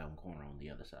lockdown corner on the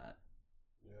other side.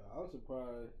 Yeah, I was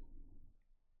surprised.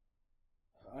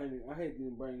 I hate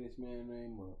to bring this man's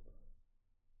name up.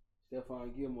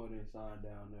 Stephon Gilmore didn't sign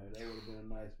down there. That would have been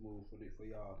a nice move for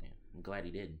y'all. Yeah, I'm glad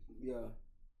he didn't. Yeah,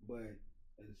 but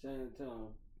at the same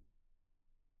time,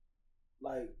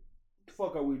 like, the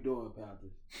fuck are we doing,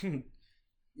 Panthers?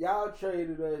 Y'all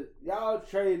traded us. Y'all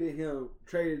traded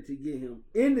to get him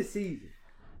in the season,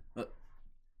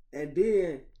 and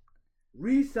then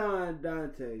re-signed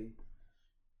Dante.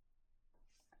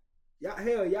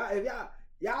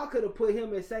 Y'all could have put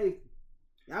him in safety.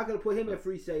 Y'all could have put him in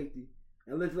free safety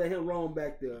and let's let him roam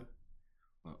back there.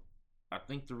 Well, I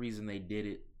think the reason they did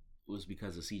it was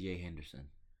because of C.J. Henderson.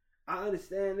 I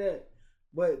understand that,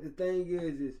 but the thing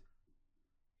is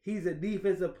he's a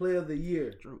defensive player of the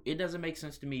year. True. It doesn't make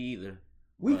sense to me either.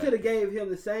 We could have gave him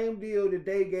the same deal that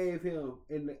they gave him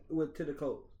to the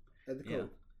Colts at the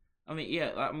Colts. I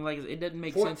mean, like it doesn't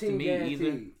make sense to me guaranteed.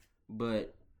 either.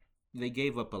 But they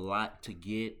gave up a lot to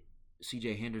get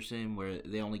C.J. Henderson, where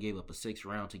they only gave up a 6th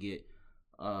round to get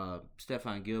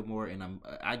Stephon Gilmore, and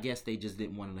I guess they just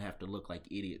didn't want them to have to look like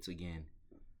idiots again,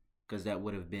 because that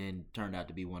would have turned out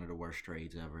to be one of the worst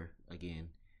trades ever again.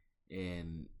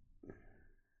 And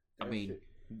I mean,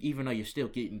 even though you're still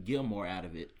getting Gilmore out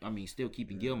of it, still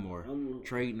keeping Gilmore,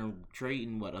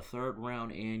 trading what, a 3rd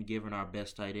round and giving our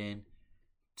best tight end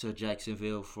to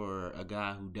Jacksonville for a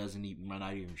guy who we're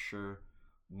not even sure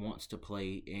wants to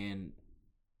play, and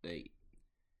I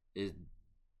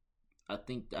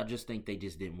just think they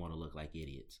just didn't want to look like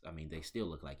idiots. I mean, they still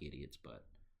look like idiots, but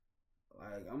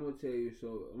like I'm gonna tell you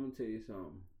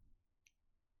something.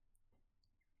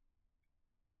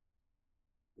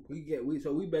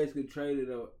 We basically traded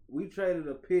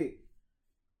a pick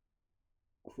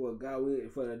for a guy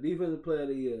for the defensive player of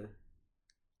the year.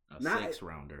 A 6th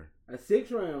rounder. A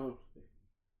 6th round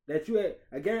that you had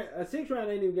a 6th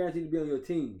round ain't even guaranteed to be on your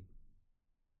team.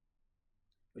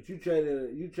 But you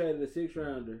traded a 6th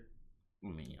rounder. I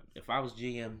mean, if I was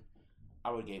GM,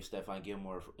 I would give Stephon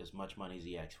Gilmore as much money as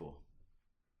he asked for.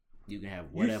 You can have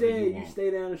whatever you want. You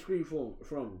stay down the street from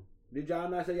him. Did y'all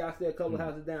not say y'all stay a couple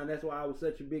houses down? That's why I was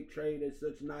such a big trade. It's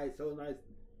so nice.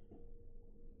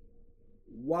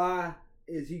 Why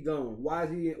is he gone? Why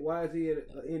is he at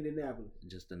Indianapolis?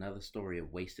 Just another story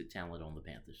of wasted talent on the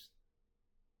Panthers.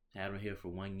 Had him here for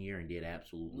 1 year and did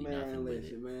absolutely nothing with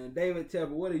it. Man, David Tepper,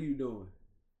 what are you doing?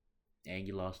 And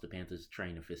you lost the Panthers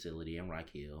training facility in Rock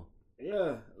Hill.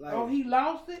 Yeah. He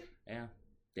lost it? Yeah.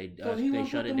 He they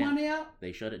shut it down. Money up?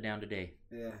 They shut it down today.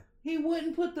 Yeah. He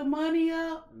wouldn't put the money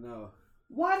up? No.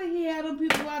 Why did he have them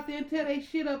people out there and tear they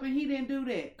shit up and he didn't do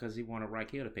that? Because he wanted Rock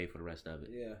Hill to pay for the rest of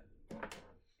it. Yeah.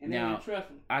 And now, they didn't trust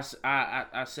him.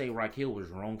 I say Rock Hill was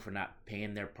wrong for not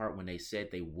paying their part when they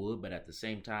said they would, but at the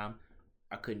same time,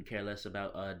 I couldn't care less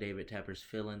about David Tepper's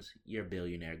feelings. You're a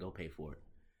billionaire. Go pay for it.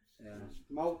 Yeah.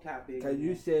 Multi-billionaire. Because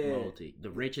you said the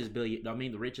richest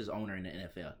owner in the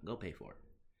NFL. Go pay for it.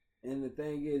 And the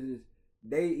thing is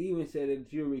they even said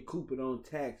that you'll recoup it on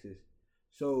taxes.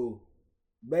 So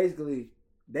basically,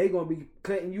 they gonna be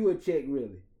cutting you a check,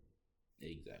 really.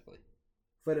 Exactly.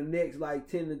 For the next 10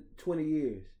 to 20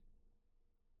 years.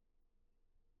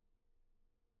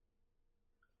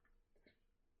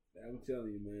 I'm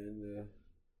telling you, man.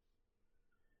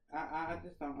 I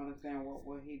just don't understand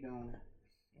what he doing.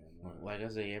 Like I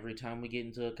say, every time we get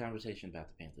into a conversation about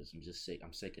the Panthers, I'm just sick.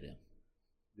 I'm sick of them.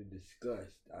 The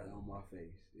disgust on my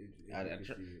face.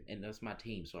 And that's my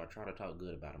team, so I try to talk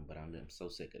good about them, but I'm so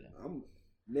sick of them.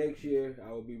 Next year,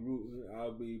 I will be rooting.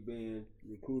 I'll be being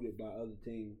recruited by other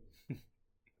teams.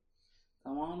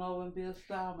 Come on over and be a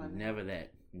star, man. Never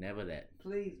that.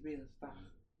 Please be a star.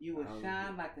 You will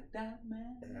shine like a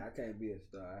diamond. I can't be a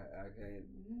star. I can't.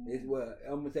 It's what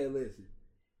I'm gonna say. Listen,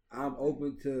 I'm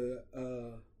open to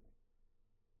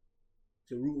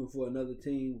rooting for another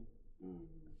team.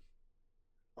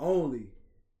 Only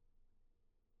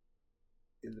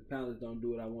if the Panthers don't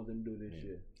do what I want them to do this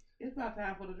year. It's about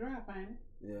time for the draft, ain't it?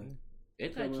 Yeah.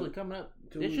 It's actually coming up.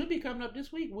 It should be coming up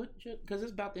this week, because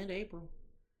it's about the end of April.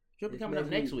 Should be coming up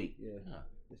next week. Yeah.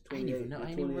 It's 28, I didn't even know. I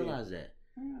didn't even realize that.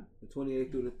 Yeah. The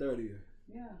 28th through the 30th.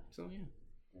 Yeah. So yeah.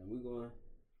 And we're going.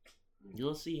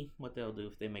 You'll see what they'll do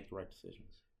if they make the right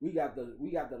decisions. We got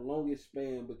the longest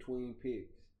span between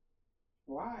picks.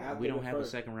 Why? We don't have a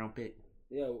second round pick.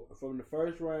 Yeah, from the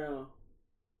first round.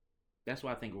 That's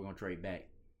why I think we're gonna trade back.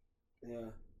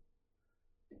 Yeah.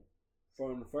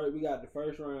 From the first, we got the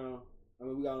first round. I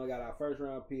mean, we only got our first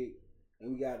round pick,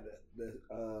 and we got the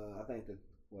I think the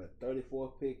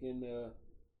 34th pick in the.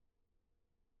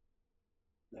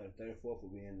 No, the 34th will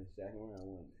be in the second round,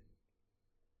 wouldn't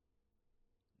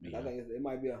it? Yeah. I think it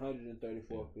might be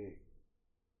 134th pick.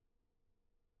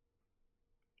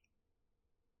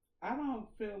 I don't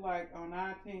feel like on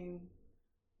our team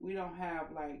we don't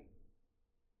have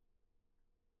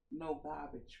no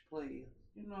garbage players.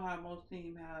 You know how most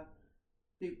teams have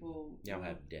people. Y'all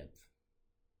have depth.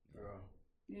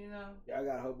 You know. Y'all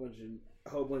got a whole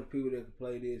bunch of people that can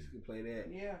play this, can play that.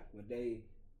 Yeah. But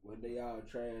they all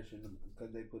trash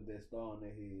because they put that star on their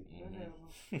head.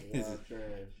 Mm-hmm. They all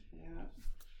trash. Yeah.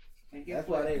 And that's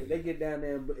why they get down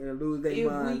there and lose their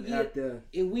mind after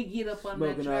if we get up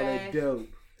under that trash, all that dope.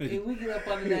 If we get up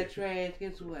under that trash,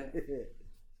 guess what?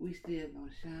 We still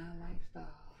gonna shine like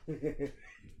stars.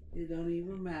 It don't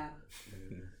even matter.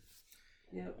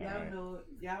 Yep, y'all know it.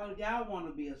 Y'all want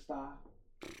to be a star.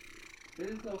 But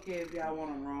it's okay if y'all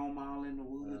want to roam all in the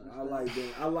woods. I like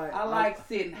that. I like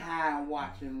sitting high and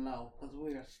watching low because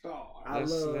we're a star.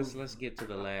 Let's get to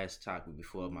the last topic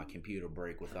before my computer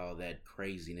break with all that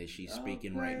craziness she's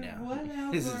speaking right now.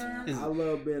 Whatever. I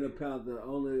love being a Panther.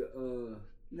 Only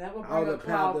never bring a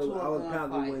cloud to I was a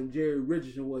Panther when Jerry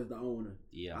Richardson was the owner.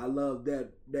 Yeah, I love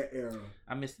that era.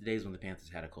 I miss the days when the Panthers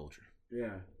had a culture.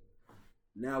 Yeah.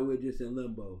 Now we're just in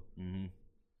limbo. Mm-hmm.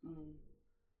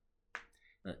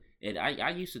 And I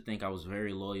used to think I was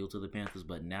very loyal to the Panthers,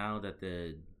 but now that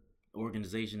the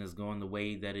organization is going the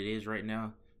way that it is right now,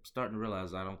 I'm starting to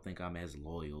realize I don't think I'm as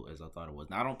loyal as I thought it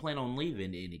was. Now, I don't plan on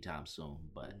leaving anytime soon,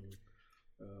 but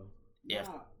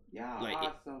Y'all Like,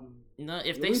 awesome. No,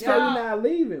 if We they said start, we're not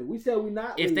leaving. We said we're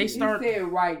not If leaving. they start- He said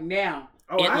right now.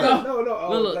 Oh, I look, don't know.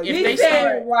 Oh, look, like, if He they said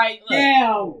start- right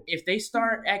now. if they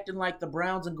start acting like the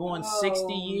Browns and going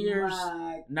 60 years,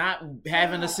 my- not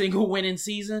having a single winning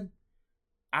season,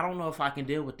 I don't know if I can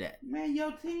deal with that. Man,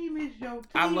 your team is your team.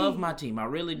 I love my team, I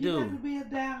really You got to do. be a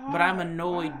diehard. But I'm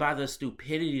annoyed Why? by the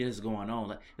stupidity that's going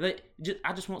on.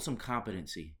 I just want some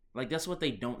competency. Like, that's what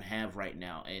they don't have right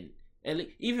now. And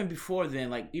even before then,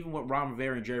 like even with Ron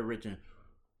Rivera and Jerry Richardson,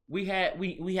 we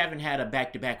haven't had a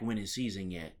back-to-back winning season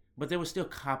yet. But there was still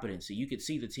competency. You could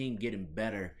see the team getting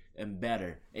better and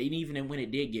better. And even when it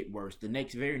did get worse, the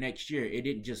very next year, it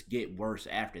didn't just get worse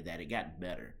after that. It got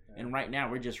better. And right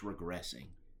now, we're just regressing.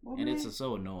 Well, And man, it's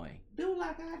so annoying. do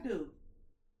like I do.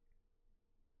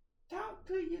 Talk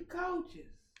to your coaches.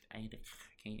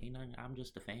 I'm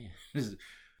just a fan.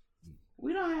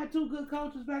 We don't have two good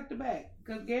coaches back to back.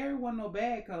 Because Gary wasn't no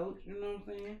bad coach. You know what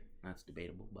I'm saying? That's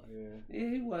debatable, but Yeah. Yeah,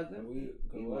 he wasn't. Cause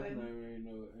He what's wasn't. name ain't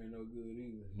no good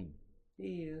either.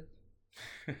 He is.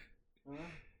 Huh?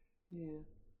 Yeah.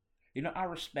 you know, I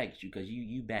respect you because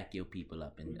you back your people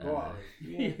up and Regardless.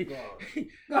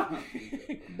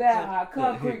 That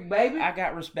concrete, baby. I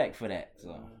got respect for that.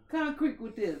 So Concrete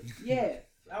with this. Yes.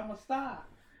 I'm a star.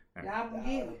 Y'all can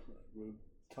get it.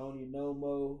 Tony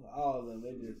Nomo, all of them,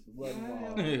 they just love them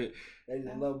all. Yeah. They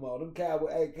just love them all. Them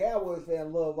Cowboys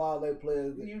fans love all their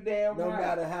players. You damn No right.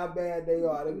 matter how bad they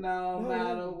are. No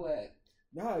matter what.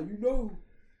 Nah,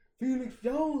 Felix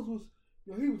Jones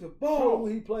he was a ball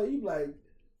when he played. You like,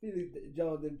 Felix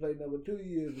Jones didn't play number 2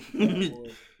 years with the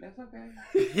Cowboys. That's okay.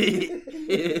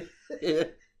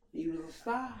 He was a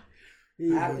star.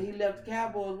 After he left the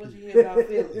Cowboys, what you hear about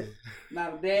Phillips?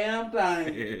 Not a damn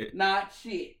thing. Not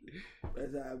shit.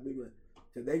 That's how I be.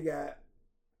 Cause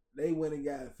they went and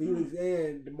got Felix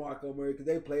and DeMarco Murray because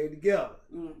they played together.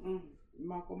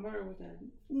 Michael Murray was that.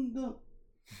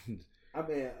 I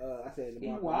mean, I said He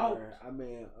DeMarco walked. Murray. I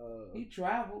mean, He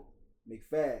traveled.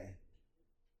 McFadden.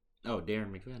 Oh,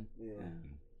 Darren McFadden. Yeah,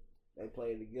 they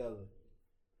played together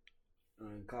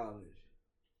in college.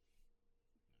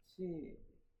 Shit.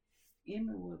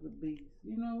 Emmett was a beast.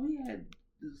 You know, we had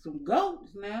some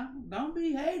goats now. Don't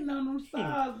be hating on them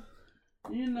stars.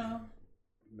 You know.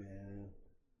 Man,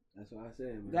 that's what I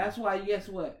said, man. That's why, guess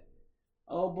what?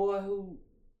 Old boy who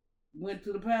went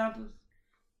to the Panthers,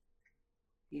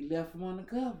 he left them on the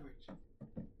coverage.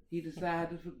 He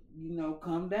decided to,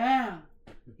 come down.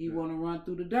 He want to run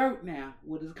through the dirt now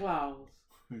with his claws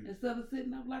instead of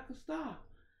sitting up like a star.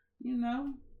 You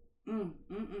know?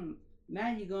 Now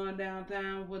you're going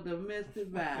downtown for domestic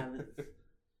violence.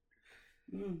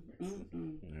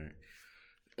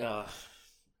 All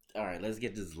right, let's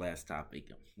get to this last topic.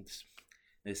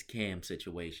 This Cam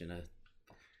situation.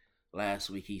 Last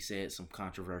week he said some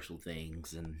controversial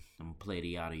things, and I'm going to play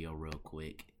the audio real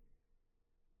quick.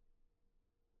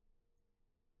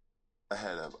 I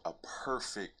had a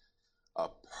perfect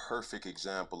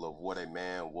example of what a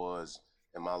man was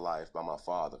in my life by my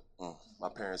father. My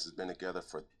parents has been together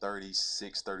for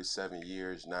 36, 37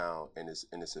 years now, and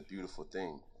it's a beautiful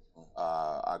thing.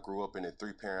 I grew up in a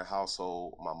 3-parent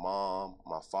household, my mom,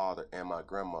 my father, and my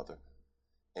grandmother.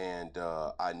 And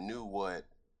I knew what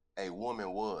a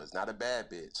woman was, not a bad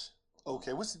bitch.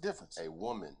 Okay, what's the difference? A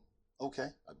woman. Okay.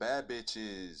 A bad bitch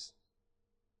is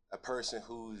a person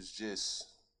who's just,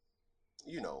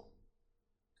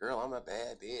 girl, I'm a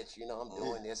bad bitch. I'm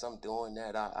doing this, I'm doing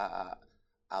that.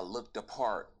 I look the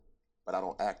part, but I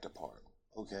don't act the part.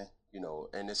 Okay.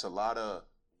 And it's a lot of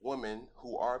women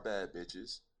who are bad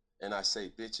bitches. And I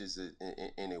say bitches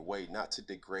in a way, not to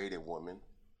degrade a woman,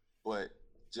 but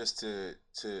just to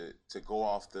go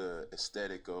off the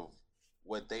aesthetic of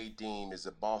what they deem is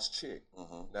a boss chick.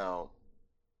 Now,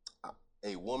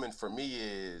 a woman for me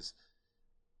is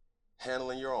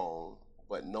handling your own,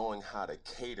 but knowing how to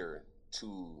cater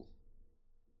to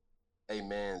a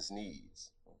man's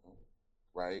needs,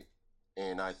 right?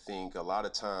 And I think a lot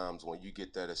of times when you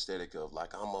get that aesthetic of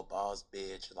like, I'm a boss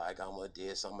bitch, like I'm a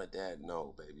this, I'm a that,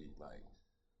 no, baby, like,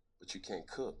 but you can't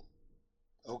cook.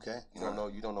 Okay. You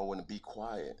don't know when to be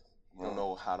quiet. You don't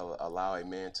know how to allow a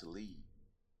man to lead.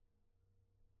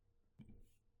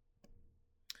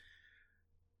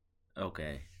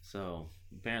 Okay, so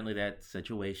apparently that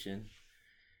situation,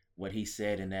 what he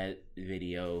said in that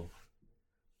video,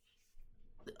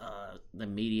 the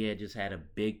media just had a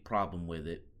big problem with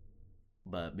it.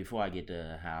 But before I get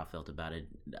to how I felt about it,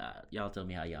 y'all tell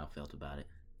me how y'all felt about it.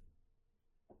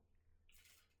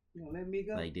 Let me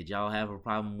go. Like, did y'all have a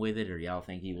problem with it, or y'all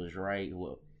think he was right?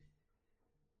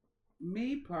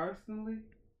 Me personally,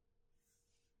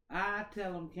 I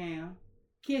tell him, Cam,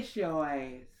 kiss your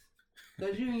ass.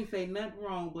 Because you ain't say nothing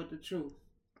wrong but the truth.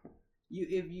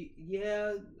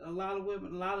 A lot of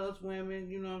us women,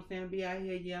 you know what I'm saying, be out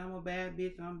here, yeah, I'm a bad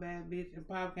bitch, and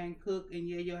probably can't cook, and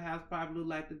yeah, your house probably look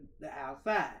like the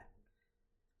outside.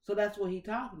 So that's what he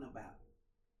talking about.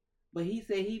 But he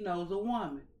said he knows a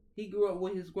woman. He grew up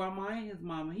with his grandma and his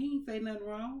mama. He ain't say nothing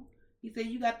wrong. He said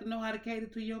you got to know how to cater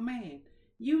to your man.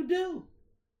 You do.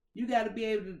 You got to be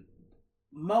able to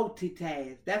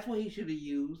multitask. That's what he should have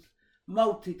used.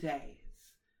 Multitask.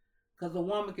 Because a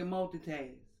woman can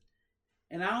multitask.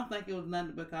 And I don't think it was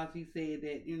nothing because he said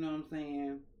that, you know what I'm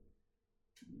saying,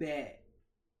 that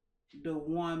the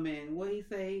woman, what he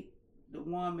say? The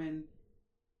woman,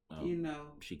 you know.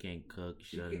 She can't cook.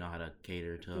 She doesn't know how to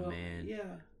cater to a man. Yeah.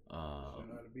 She know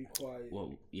how to be quiet.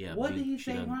 Well, yeah. What did he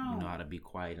say wrong? Know how to be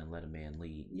quiet and let a man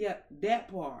lead. Yeah, that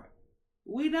part.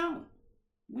 We don't.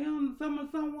 We don't. Some of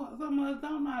us don't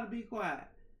know how to be quiet.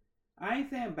 I ain't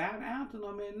saying bow down to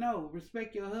no man. No,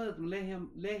 respect your husband. Let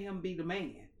him be the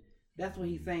man. That's what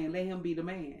he's saying. Let him be the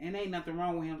man. And ain't nothing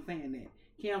wrong with him saying that.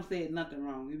 Kim said nothing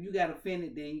wrong. If you got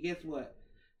offended, then guess what?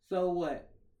 So what?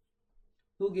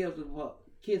 Who gives a fuck?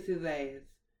 Kiss his ass.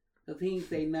 Because he ain't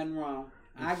say nothing wrong.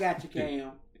 I got you,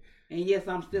 Cam. And yes,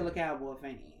 I'm still a Cowboy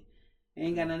fan.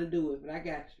 Ain't got nothing to do with it, but I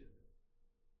got you.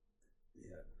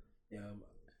 Yeah.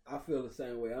 I feel the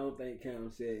same way. I don't think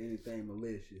Cam said anything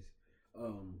malicious.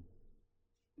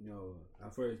 You know, I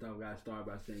first off got to start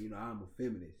by saying, you know, I'm a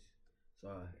feminist. So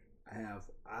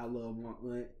I love my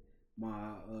aunt,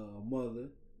 my mother,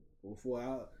 before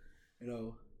I, you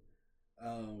know,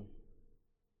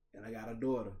 and I got a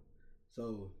daughter.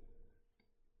 So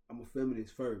I'm a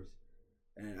feminist first.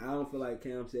 And I don't feel like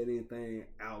Cam said anything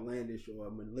outlandish or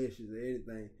malicious or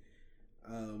anything.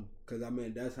 Because, I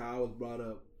mean, that's how I was brought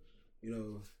up. You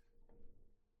know,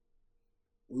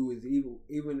 we was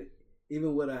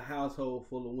even with a household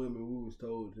full of women, we was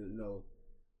told to, you know,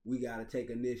 we got to take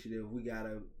initiative. We got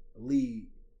to lead.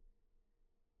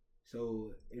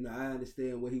 So, you know, I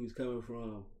understand where he was coming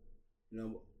from. You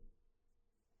know,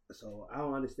 so I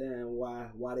don't understand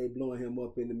why they blowing him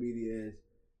up in the media as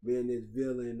being this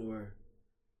villain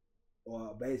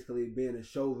or basically being a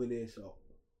chauvinist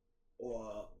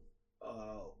or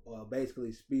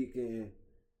basically speaking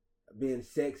being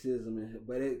sexism,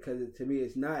 but to me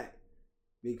it's not,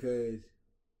 because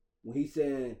when he's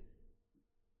saying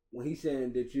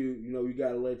that you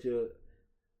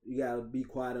gotta be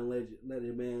quiet and let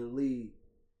your man lead,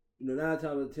 you know, 9 times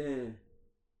out of 10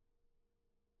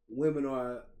 women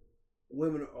are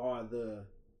the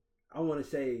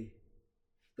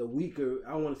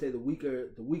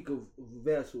weaker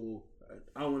vessel.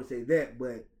 I don't want to say that,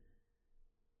 but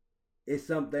it's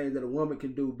some things that a woman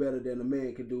can do better than a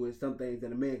man can do, and some things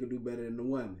that a man can do better than a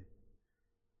woman.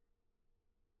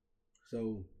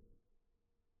 So,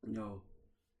 you know,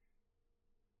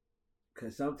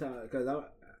 because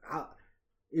I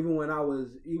even when I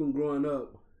was growing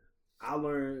up, I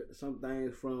learned some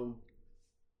things from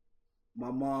my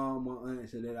mom, my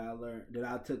aunts, that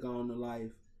I took on in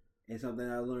life, and something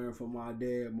I learned from my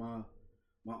dad, my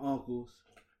uncles,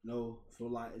 you know, for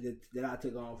like that I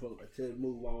took on to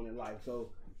move on in life.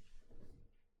 So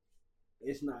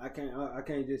it's not, I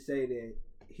can't just say that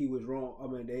he was wrong. I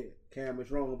mean, that Cam is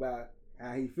wrong about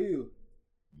how he feels,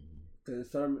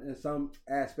 because in some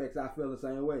aspects I feel the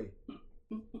same way.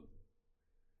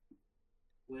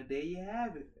 Well, there you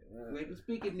have it. Way to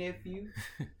speak it, nephew.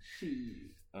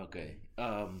 Okay.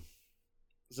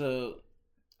 So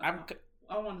I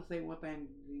want to say one thing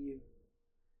to you.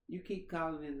 You keep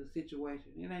calling it a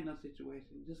situation. It ain't no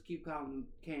situation. Just keep calling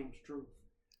Cam's truth.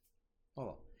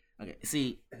 Hold on. Okay.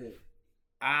 See,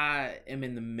 I am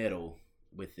in the middle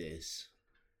with this,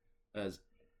 as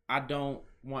I don't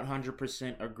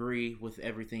 100% agree with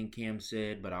everything Cam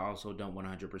said, but I also don't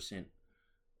 100%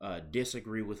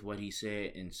 disagree with what he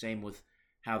said, and same with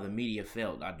how the media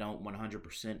felt. I don't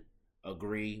 100%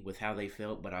 agree with how they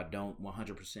felt, but I don't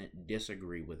 100%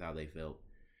 disagree with how they felt.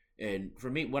 And for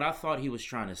me, what I thought he was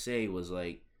trying to say was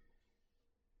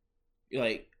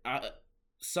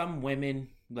some women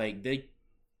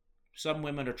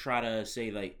are trying to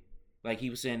say like he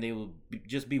was saying they will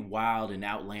just be wild and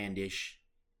outlandish,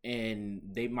 and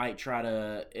they might try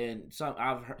to. And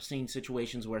I've seen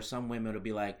situations where some women will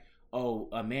be like, "Oh,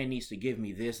 a man needs to give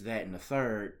me this, that, and the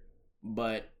third,"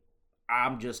 but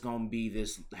I'm just gonna be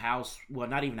this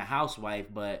not even a housewife,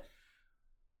 but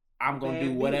I'm gonna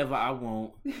do whatever I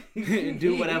want,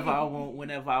 do whatever I want,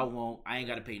 whenever I want. I ain't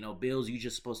gotta pay no bills. You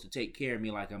just supposed to take care of me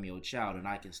like I'm your child, and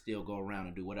I can still go around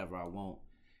and do whatever I want.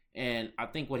 And I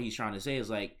think what he's trying to say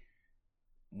is like,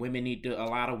 a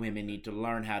lot of women need to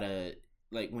learn how to,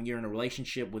 like, when you're in a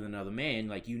relationship with another man,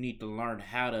 like, you need to learn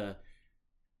how to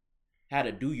how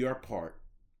to do your part.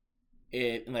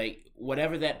 Like,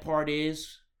 whatever that part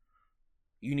is,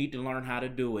 you need to learn how to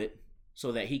do it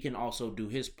so that he can also do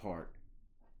his part.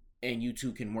 And you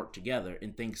two can work together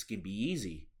and things can be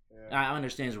easy. Yeah. I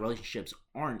understand relationships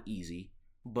aren't easy,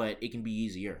 but it can be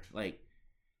easier.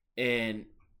 And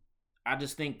I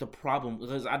just think the problem,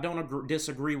 because I don't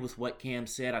disagree with what Cam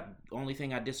said. The only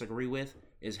thing I disagree with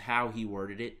is how he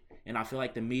worded it. And I feel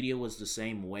like the media was the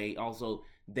same way. Also,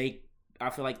 I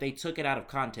feel like they took it out of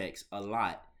context a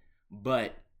lot.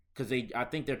 But because I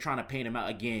think they're trying to paint him out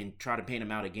again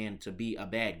to be a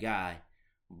bad guy.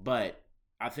 But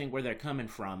I think where they're coming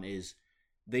from is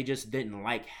they just didn't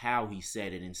like how he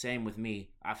said it. And same with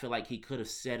me. I feel like he could have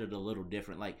said it a little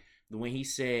different. Like when he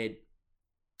said,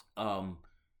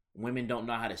 women don't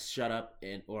know how to shut up,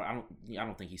 or I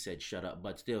don't think he said shut up,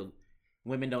 but still,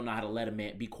 women don't know how to let a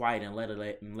man be quiet and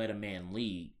let a man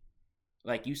lead.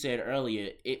 Like you said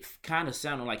earlier, it kind of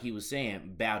sounded like he was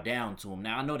saying bow down to him.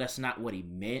 Now I know that's not what he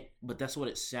meant, but that's what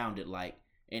it sounded like.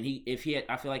 And I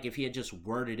feel like if he had just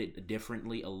worded it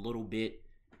differently a little bit,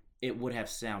 it would have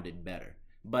sounded better.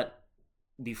 But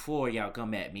before y'all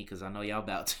come at me, because I know y'all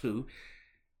about to,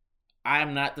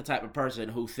 I'm not the type of person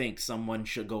who thinks someone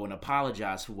should go and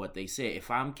apologize for what they said. If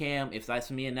I'm Cam, if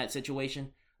that's me in that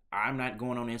situation, I'm not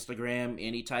going on Instagram,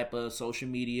 any type of social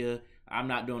media. I'm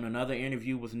not doing another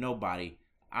interview with nobody.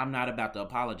 I'm not about to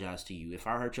apologize to you. If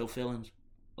I hurt your feelings,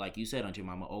 like you said, Auntie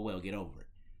Mama, oh well, get over it.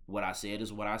 What I said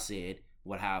is what I said.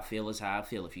 How I feel is how I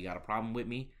feel. If you got a problem with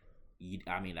me,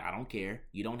 I don't care.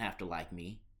 You don't have to like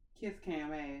me. Kiss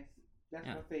Cam ass. That's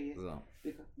what I said. So.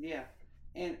 Yeah.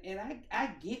 And I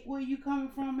get where you coming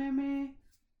from, man.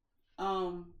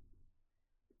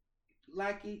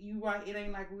 Like you right, it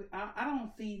ain't like I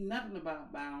don't see nothing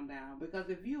about bowing down, because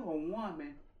if you're a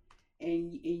woman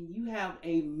and you have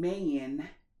a man,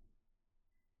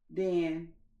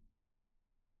 then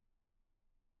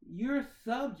you're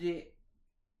subject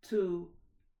to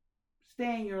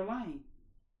stay in your lane,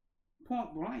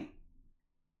 point blank.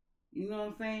 You know what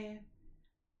I'm saying?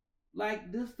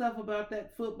 Like this stuff about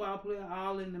that football player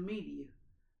all in the media.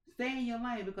 Stay in your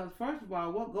lane, because first of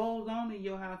all, what goes on in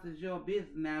your house is your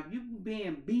business. Now, if you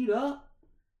being beat up,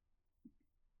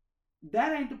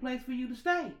 that ain't the place for you to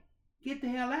stay. Get the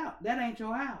hell out. That ain't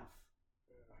your house.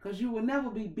 Because you will never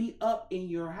be beat up in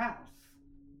your house.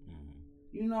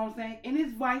 You know what I'm saying? And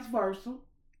it's vice versa.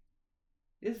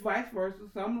 It's vice versa.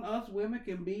 Some of us women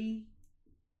can be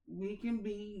very,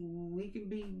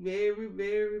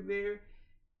 very, very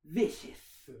vicious.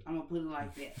 I'm going to put it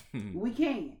like that. We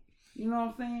can. You know what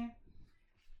I'm saying?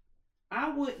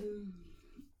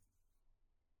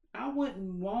 I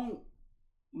wouldn't want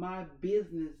my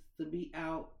business to be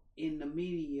out in the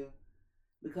media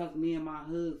because me and my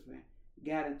husband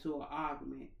got into an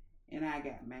argument and I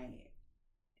got mad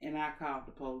and I called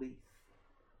the police.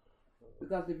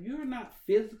 Because if you're not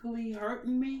physically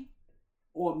hurting me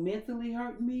or mentally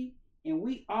hurting me and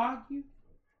we argue,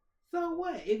 so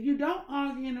what? If you don't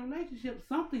argue in a relationship,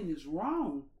 something is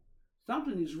wrong.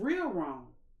 Something is real wrong.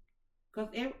 Because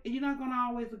you're not going to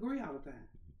always agree all the time.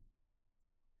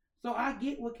 So I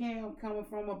get what Cam coming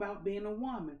from about being a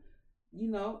woman. You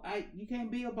know, you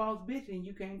can't be a boss bitch and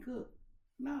you can't cook.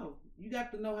 No, you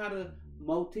got to know how to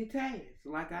multitask,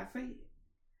 like I said.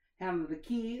 Handle the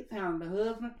kids, handle the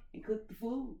husband, and cook the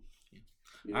food.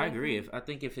 You know I agree. I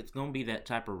think if it's going to be that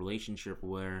type of relationship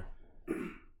where,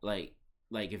 like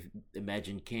if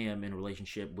imagine Cam in a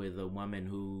relationship with a woman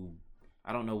who,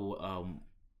 I don't know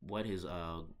what his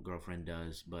girlfriend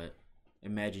does, but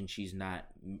imagine she's not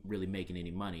really making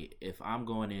any money. If I'm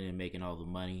going in and making all the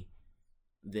money,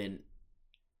 then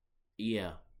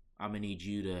yeah, I'm gonna need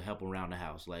you to help around the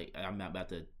house. Like, I'm not about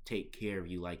to take care of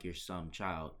you like you're some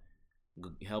child.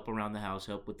 Help around the house,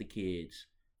 help with the kids,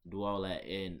 do all that.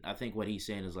 And I think what he's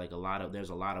saying is like there's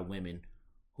a lot of women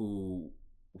who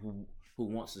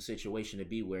wants the situation to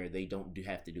be where they don't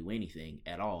have to do anything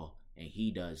at all, and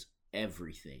he does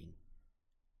everything.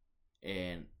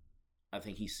 And I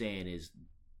think he's saying is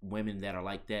women that are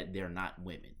like that, they're not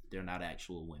women. They're not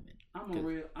actual women.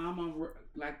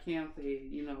 Like Cam said,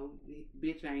 you know,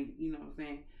 bitch ain't, you know what I'm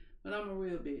saying? But I'm a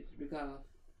real bitch, because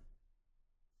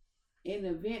in the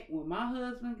event when my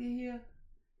husband get here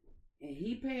and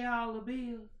he pay all the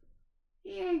bills,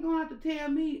 he ain't gonna have to tell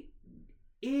me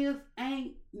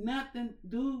ain't nothing,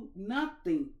 do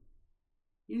nothing.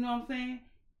 You know what I'm saying?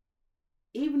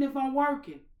 Even if I'm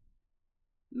working.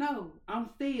 No, I'm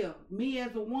still me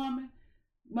as a woman.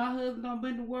 My husband done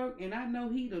been to work, and I know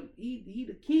he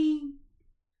the king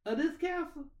of this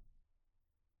castle.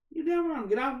 You damn right.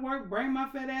 Get off work, bring my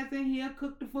fat ass in here,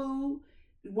 cook the food,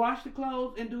 wash the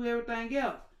clothes, and do everything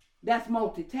else. That's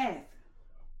multitasking.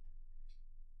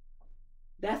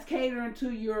 That's catering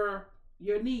to your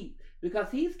needs because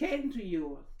he's catering to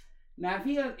yours. Now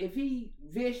if he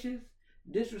vicious,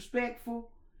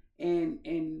 disrespectful,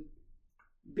 and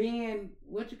being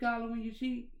what you call it when you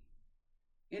cheat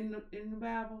in the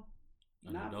Bible,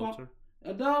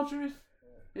 adulterous.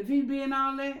 If he being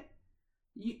all that,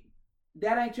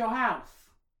 that ain't your house.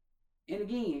 And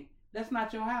again, that's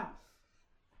not your house.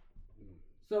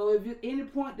 So if at any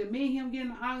point that me and him get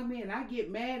in an argument and I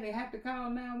get mad and have to call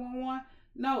 911,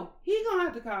 no, he gonna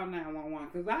have to call 911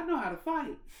 because I know how to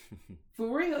fight.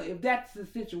 For real, if that's the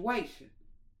situation.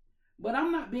 But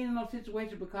I'm not being in no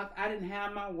situation because I didn't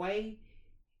have my way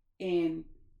and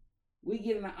we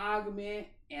get in an argument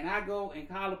and I go and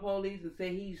call the police and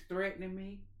say he's threatening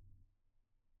me.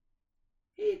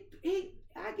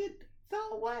 I get, so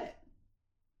what?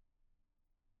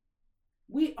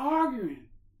 We arguing.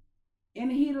 In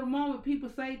the heat of the moment,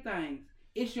 people say things.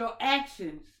 It's your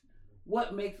actions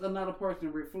what makes another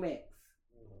person reflects.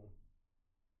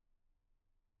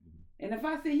 And if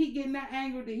I see he getting that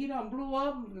angry that he done blew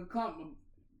up,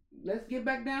 let's get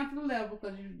back down to the level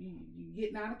because you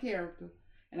getting out of character.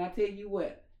 And I tell you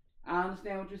what, I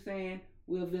understand what you're saying.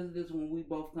 We'll visit this when we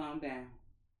both calm down.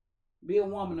 Be a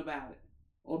woman about it.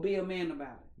 Or be a man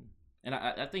about it. And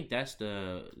I think that's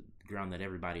the ground that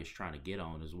everybody is trying to get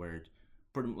on, is where it's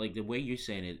pretty, like the way you're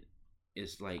saying it,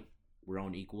 it's like we're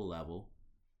on equal level.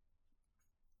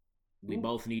 We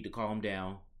both need to calm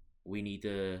down. We need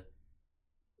to,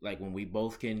 like, when we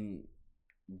both can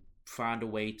find a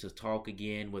way to talk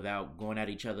again without going at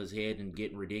each other's head and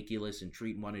getting ridiculous and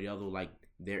treating one or the other like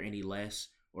they're any less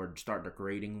or start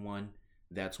decorating one,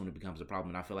 that's when it becomes a problem.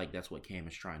 And I feel like that's what Cam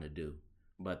is trying to do.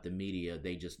 But the media,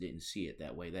 they just didn't see it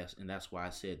that way. That's why I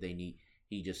said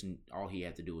all he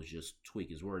had to do was just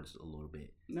tweak his words a little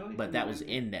bit. But that was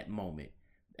in that moment.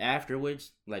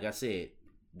 Afterwards, like I said,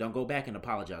 don't go back and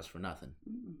apologize for nothing.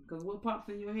 Because what pops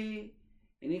in your head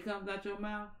and it comes out your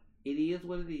mouth, it is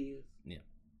what it is. Yeah.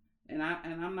 And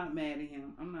I'm not mad at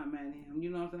him. You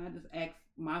know what I'm saying? I just ask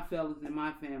my fellas in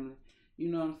my family, you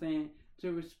know what I'm saying,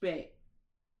 to respect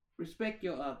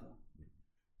your other.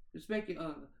 Respect your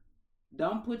other.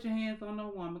 Don't put your hands on no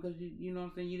woman because you know what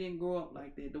I'm saying, you didn't grow up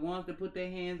like that. The ones that put their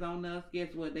hands on us,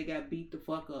 guess what? They got beat the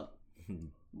fuck up.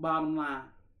 Bottom line.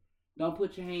 Don't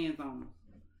put your hands on us.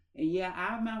 And yeah,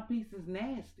 our mouthpiece is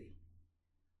nasty.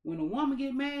 When a woman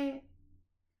get mad,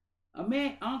 I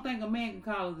don't think a man can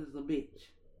call us as a bitch.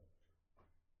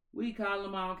 We call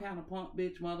them all kind of punk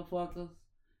bitch motherfuckers.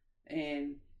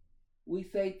 And we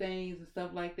say things and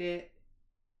stuff like that.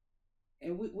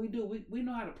 And we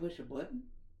know how to push a button.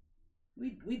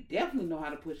 We definitely know how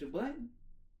to push a button.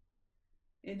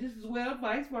 And this is well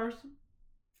vice versa.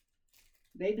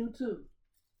 They do too.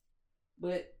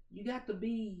 But you got to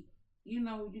be, you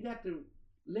got to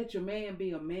let your man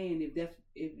be a man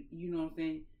if you know what I'm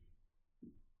saying,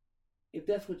 if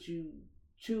that's what you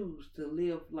choose to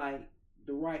live like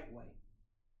the right way.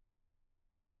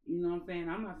 You know what I'm saying?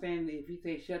 I'm not saying that if he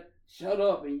say shut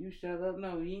up and you shut up.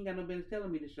 No, you ain't got no business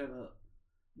telling me to shut up.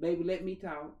 Baby, let me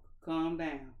talk. Calm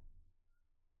down.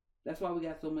 That's why we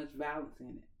got so much violence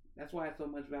in it. That's why it's so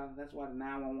much violence. That's why the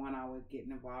 911 always getting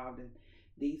involved. And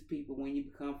these people, when you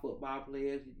become football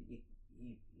players, your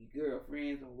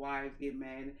girlfriends or wives get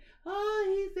mad.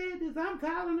 Oh, he said this. I'm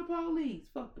calling the police.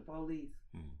 Fuck the police.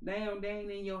 Damn, they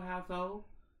ain't in your household.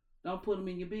 Don't put them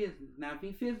in your business. Now, if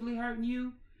he physically hurting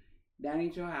you, that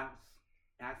ain't your house.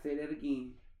 I say that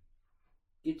again.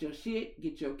 Get your shit,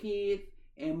 get your kids,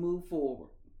 and move forward.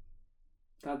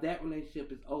 Because that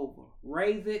relationship is over.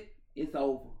 Raise it, it's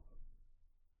over.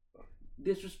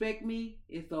 Disrespect me,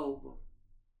 it's over.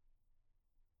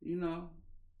 You know?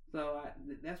 So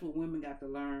that's what women got to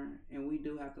learn. And we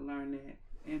do have to learn that.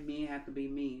 And men have to be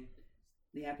men.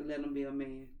 They have to let them be a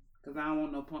man. Because I don't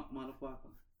want no punk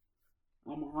motherfucker.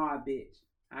 I'm a hard bitch.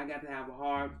 I got to have a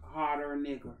harder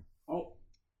nigger. Oh.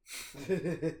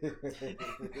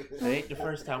 It ain't the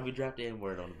first time we dropped the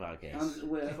N-word on the podcast.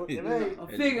 A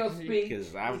figure of speech.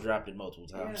 Because I've dropped it multiple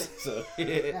times. Yeah. So.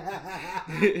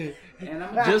 And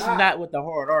I'm just not with the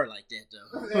hard R like that,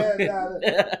 though. You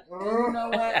know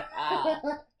what?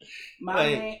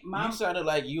 You sounded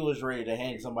like you was ready to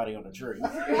hang somebody on a tree.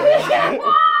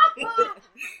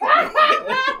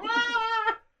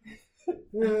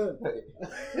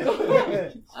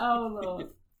 Oh Lord,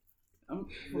 I'm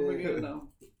for real though.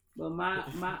 But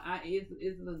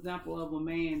it's an example of a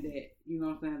man that, you know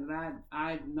what I'm saying, that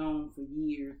I've known for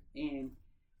years and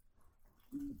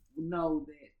know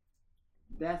that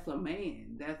that's a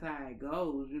man. That's how it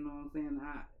goes. You know what I'm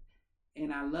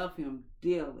saying? I love him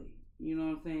dearly. You know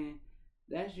what I'm saying?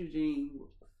 That's Eugene.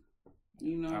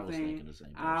 You know what I'm saying? Thinking the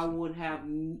same I person. would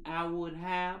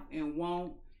have and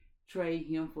won't trade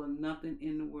him for nothing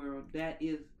in the world. That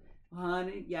is,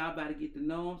 honey, y'all better get to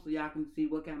know him so y'all can see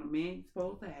what kind of man he's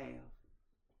supposed to have.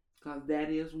 Because that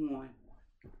is one.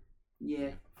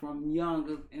 Yeah, from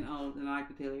younger and old. And I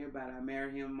can tell everybody, I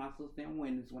married him and my sister in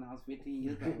Wendy's when I was 15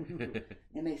 years old.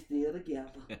 And they still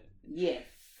together. Yes.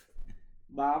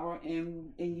 Barbara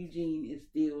and Eugene is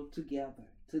still together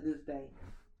to this day.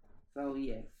 So,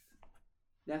 yes.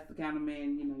 That's the kind of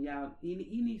man, you know, y'all, he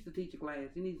needs to teach a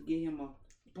class. He needs to get him a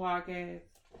podcast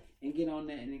and get on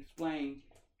that and explain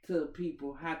to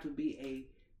people how to be a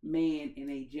man and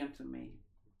a gentleman.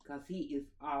 Because he is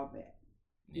all that.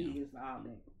 Yeah. He is all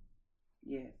that.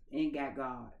 Yes. And got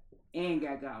God.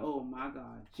 Oh, my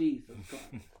God. Jesus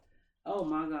Christ. Oh,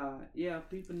 my God. Yeah,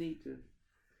 people need to.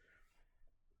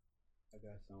 I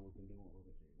got something we can do with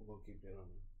it. We're going to keep that on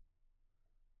the...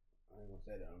 I ain't going to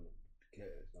say that on the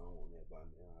cast. I don't want everybody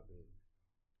to know our business.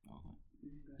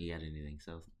 You got anything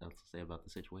else to say about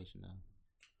the situation now?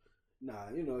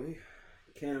 Nah, you know,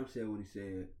 Cam said what he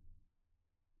said.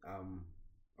 I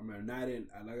mean,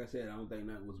 like I said, I don't think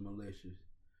that was malicious.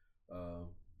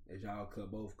 As y'all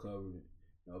both covered it.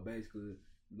 You know, basically,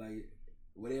 like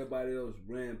what everybody else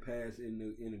ran past in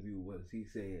the interview was he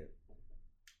said,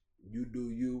 "You do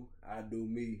you, I do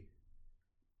me,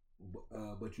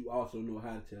 but you also know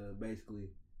how to basically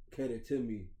cater to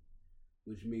me,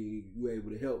 which means you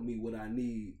able to help me what I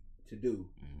need to do."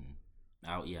 Mm-hmm.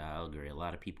 I agree. A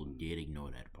lot of people did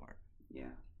ignore that part.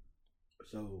 Yeah.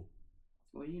 So,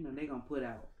 well, you know, they're going to put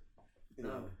out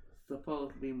the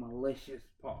supposed to be malicious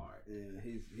part. Yeah,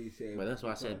 he said. But that's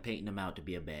why I said painting him out to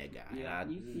be a bad guy. Yeah,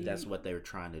 that's what they were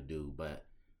trying to do. But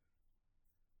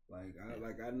I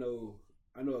know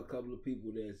a couple of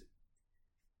people that's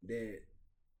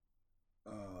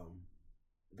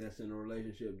in a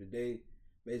relationship today.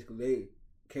 Basically, they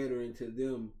catering to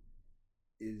them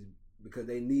is because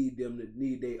they need them to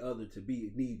need their other to be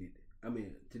needed. I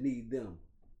mean, to need them.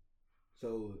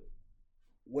 So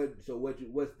what's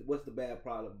the bad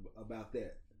problem about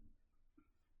that?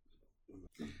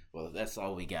 Well, that's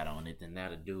all we got on it, and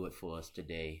that'll do it for us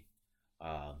today.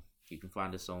 You can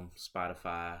find us on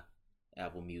Spotify,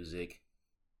 Apple Music,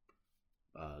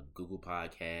 Google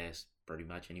Podcasts, pretty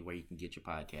much anywhere you can get your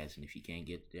podcasts. And if you can't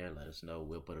get there, let us know.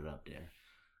 We'll put it up there.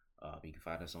 You can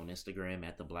find us on Instagram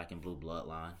at the Black and Blue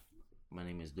Bloodline. My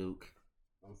name is Duke.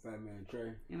 I'm Fat Man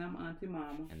Trey. And I'm Auntie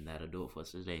Mama. And that'll do it for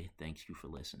us today. Thanks you for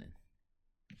listening.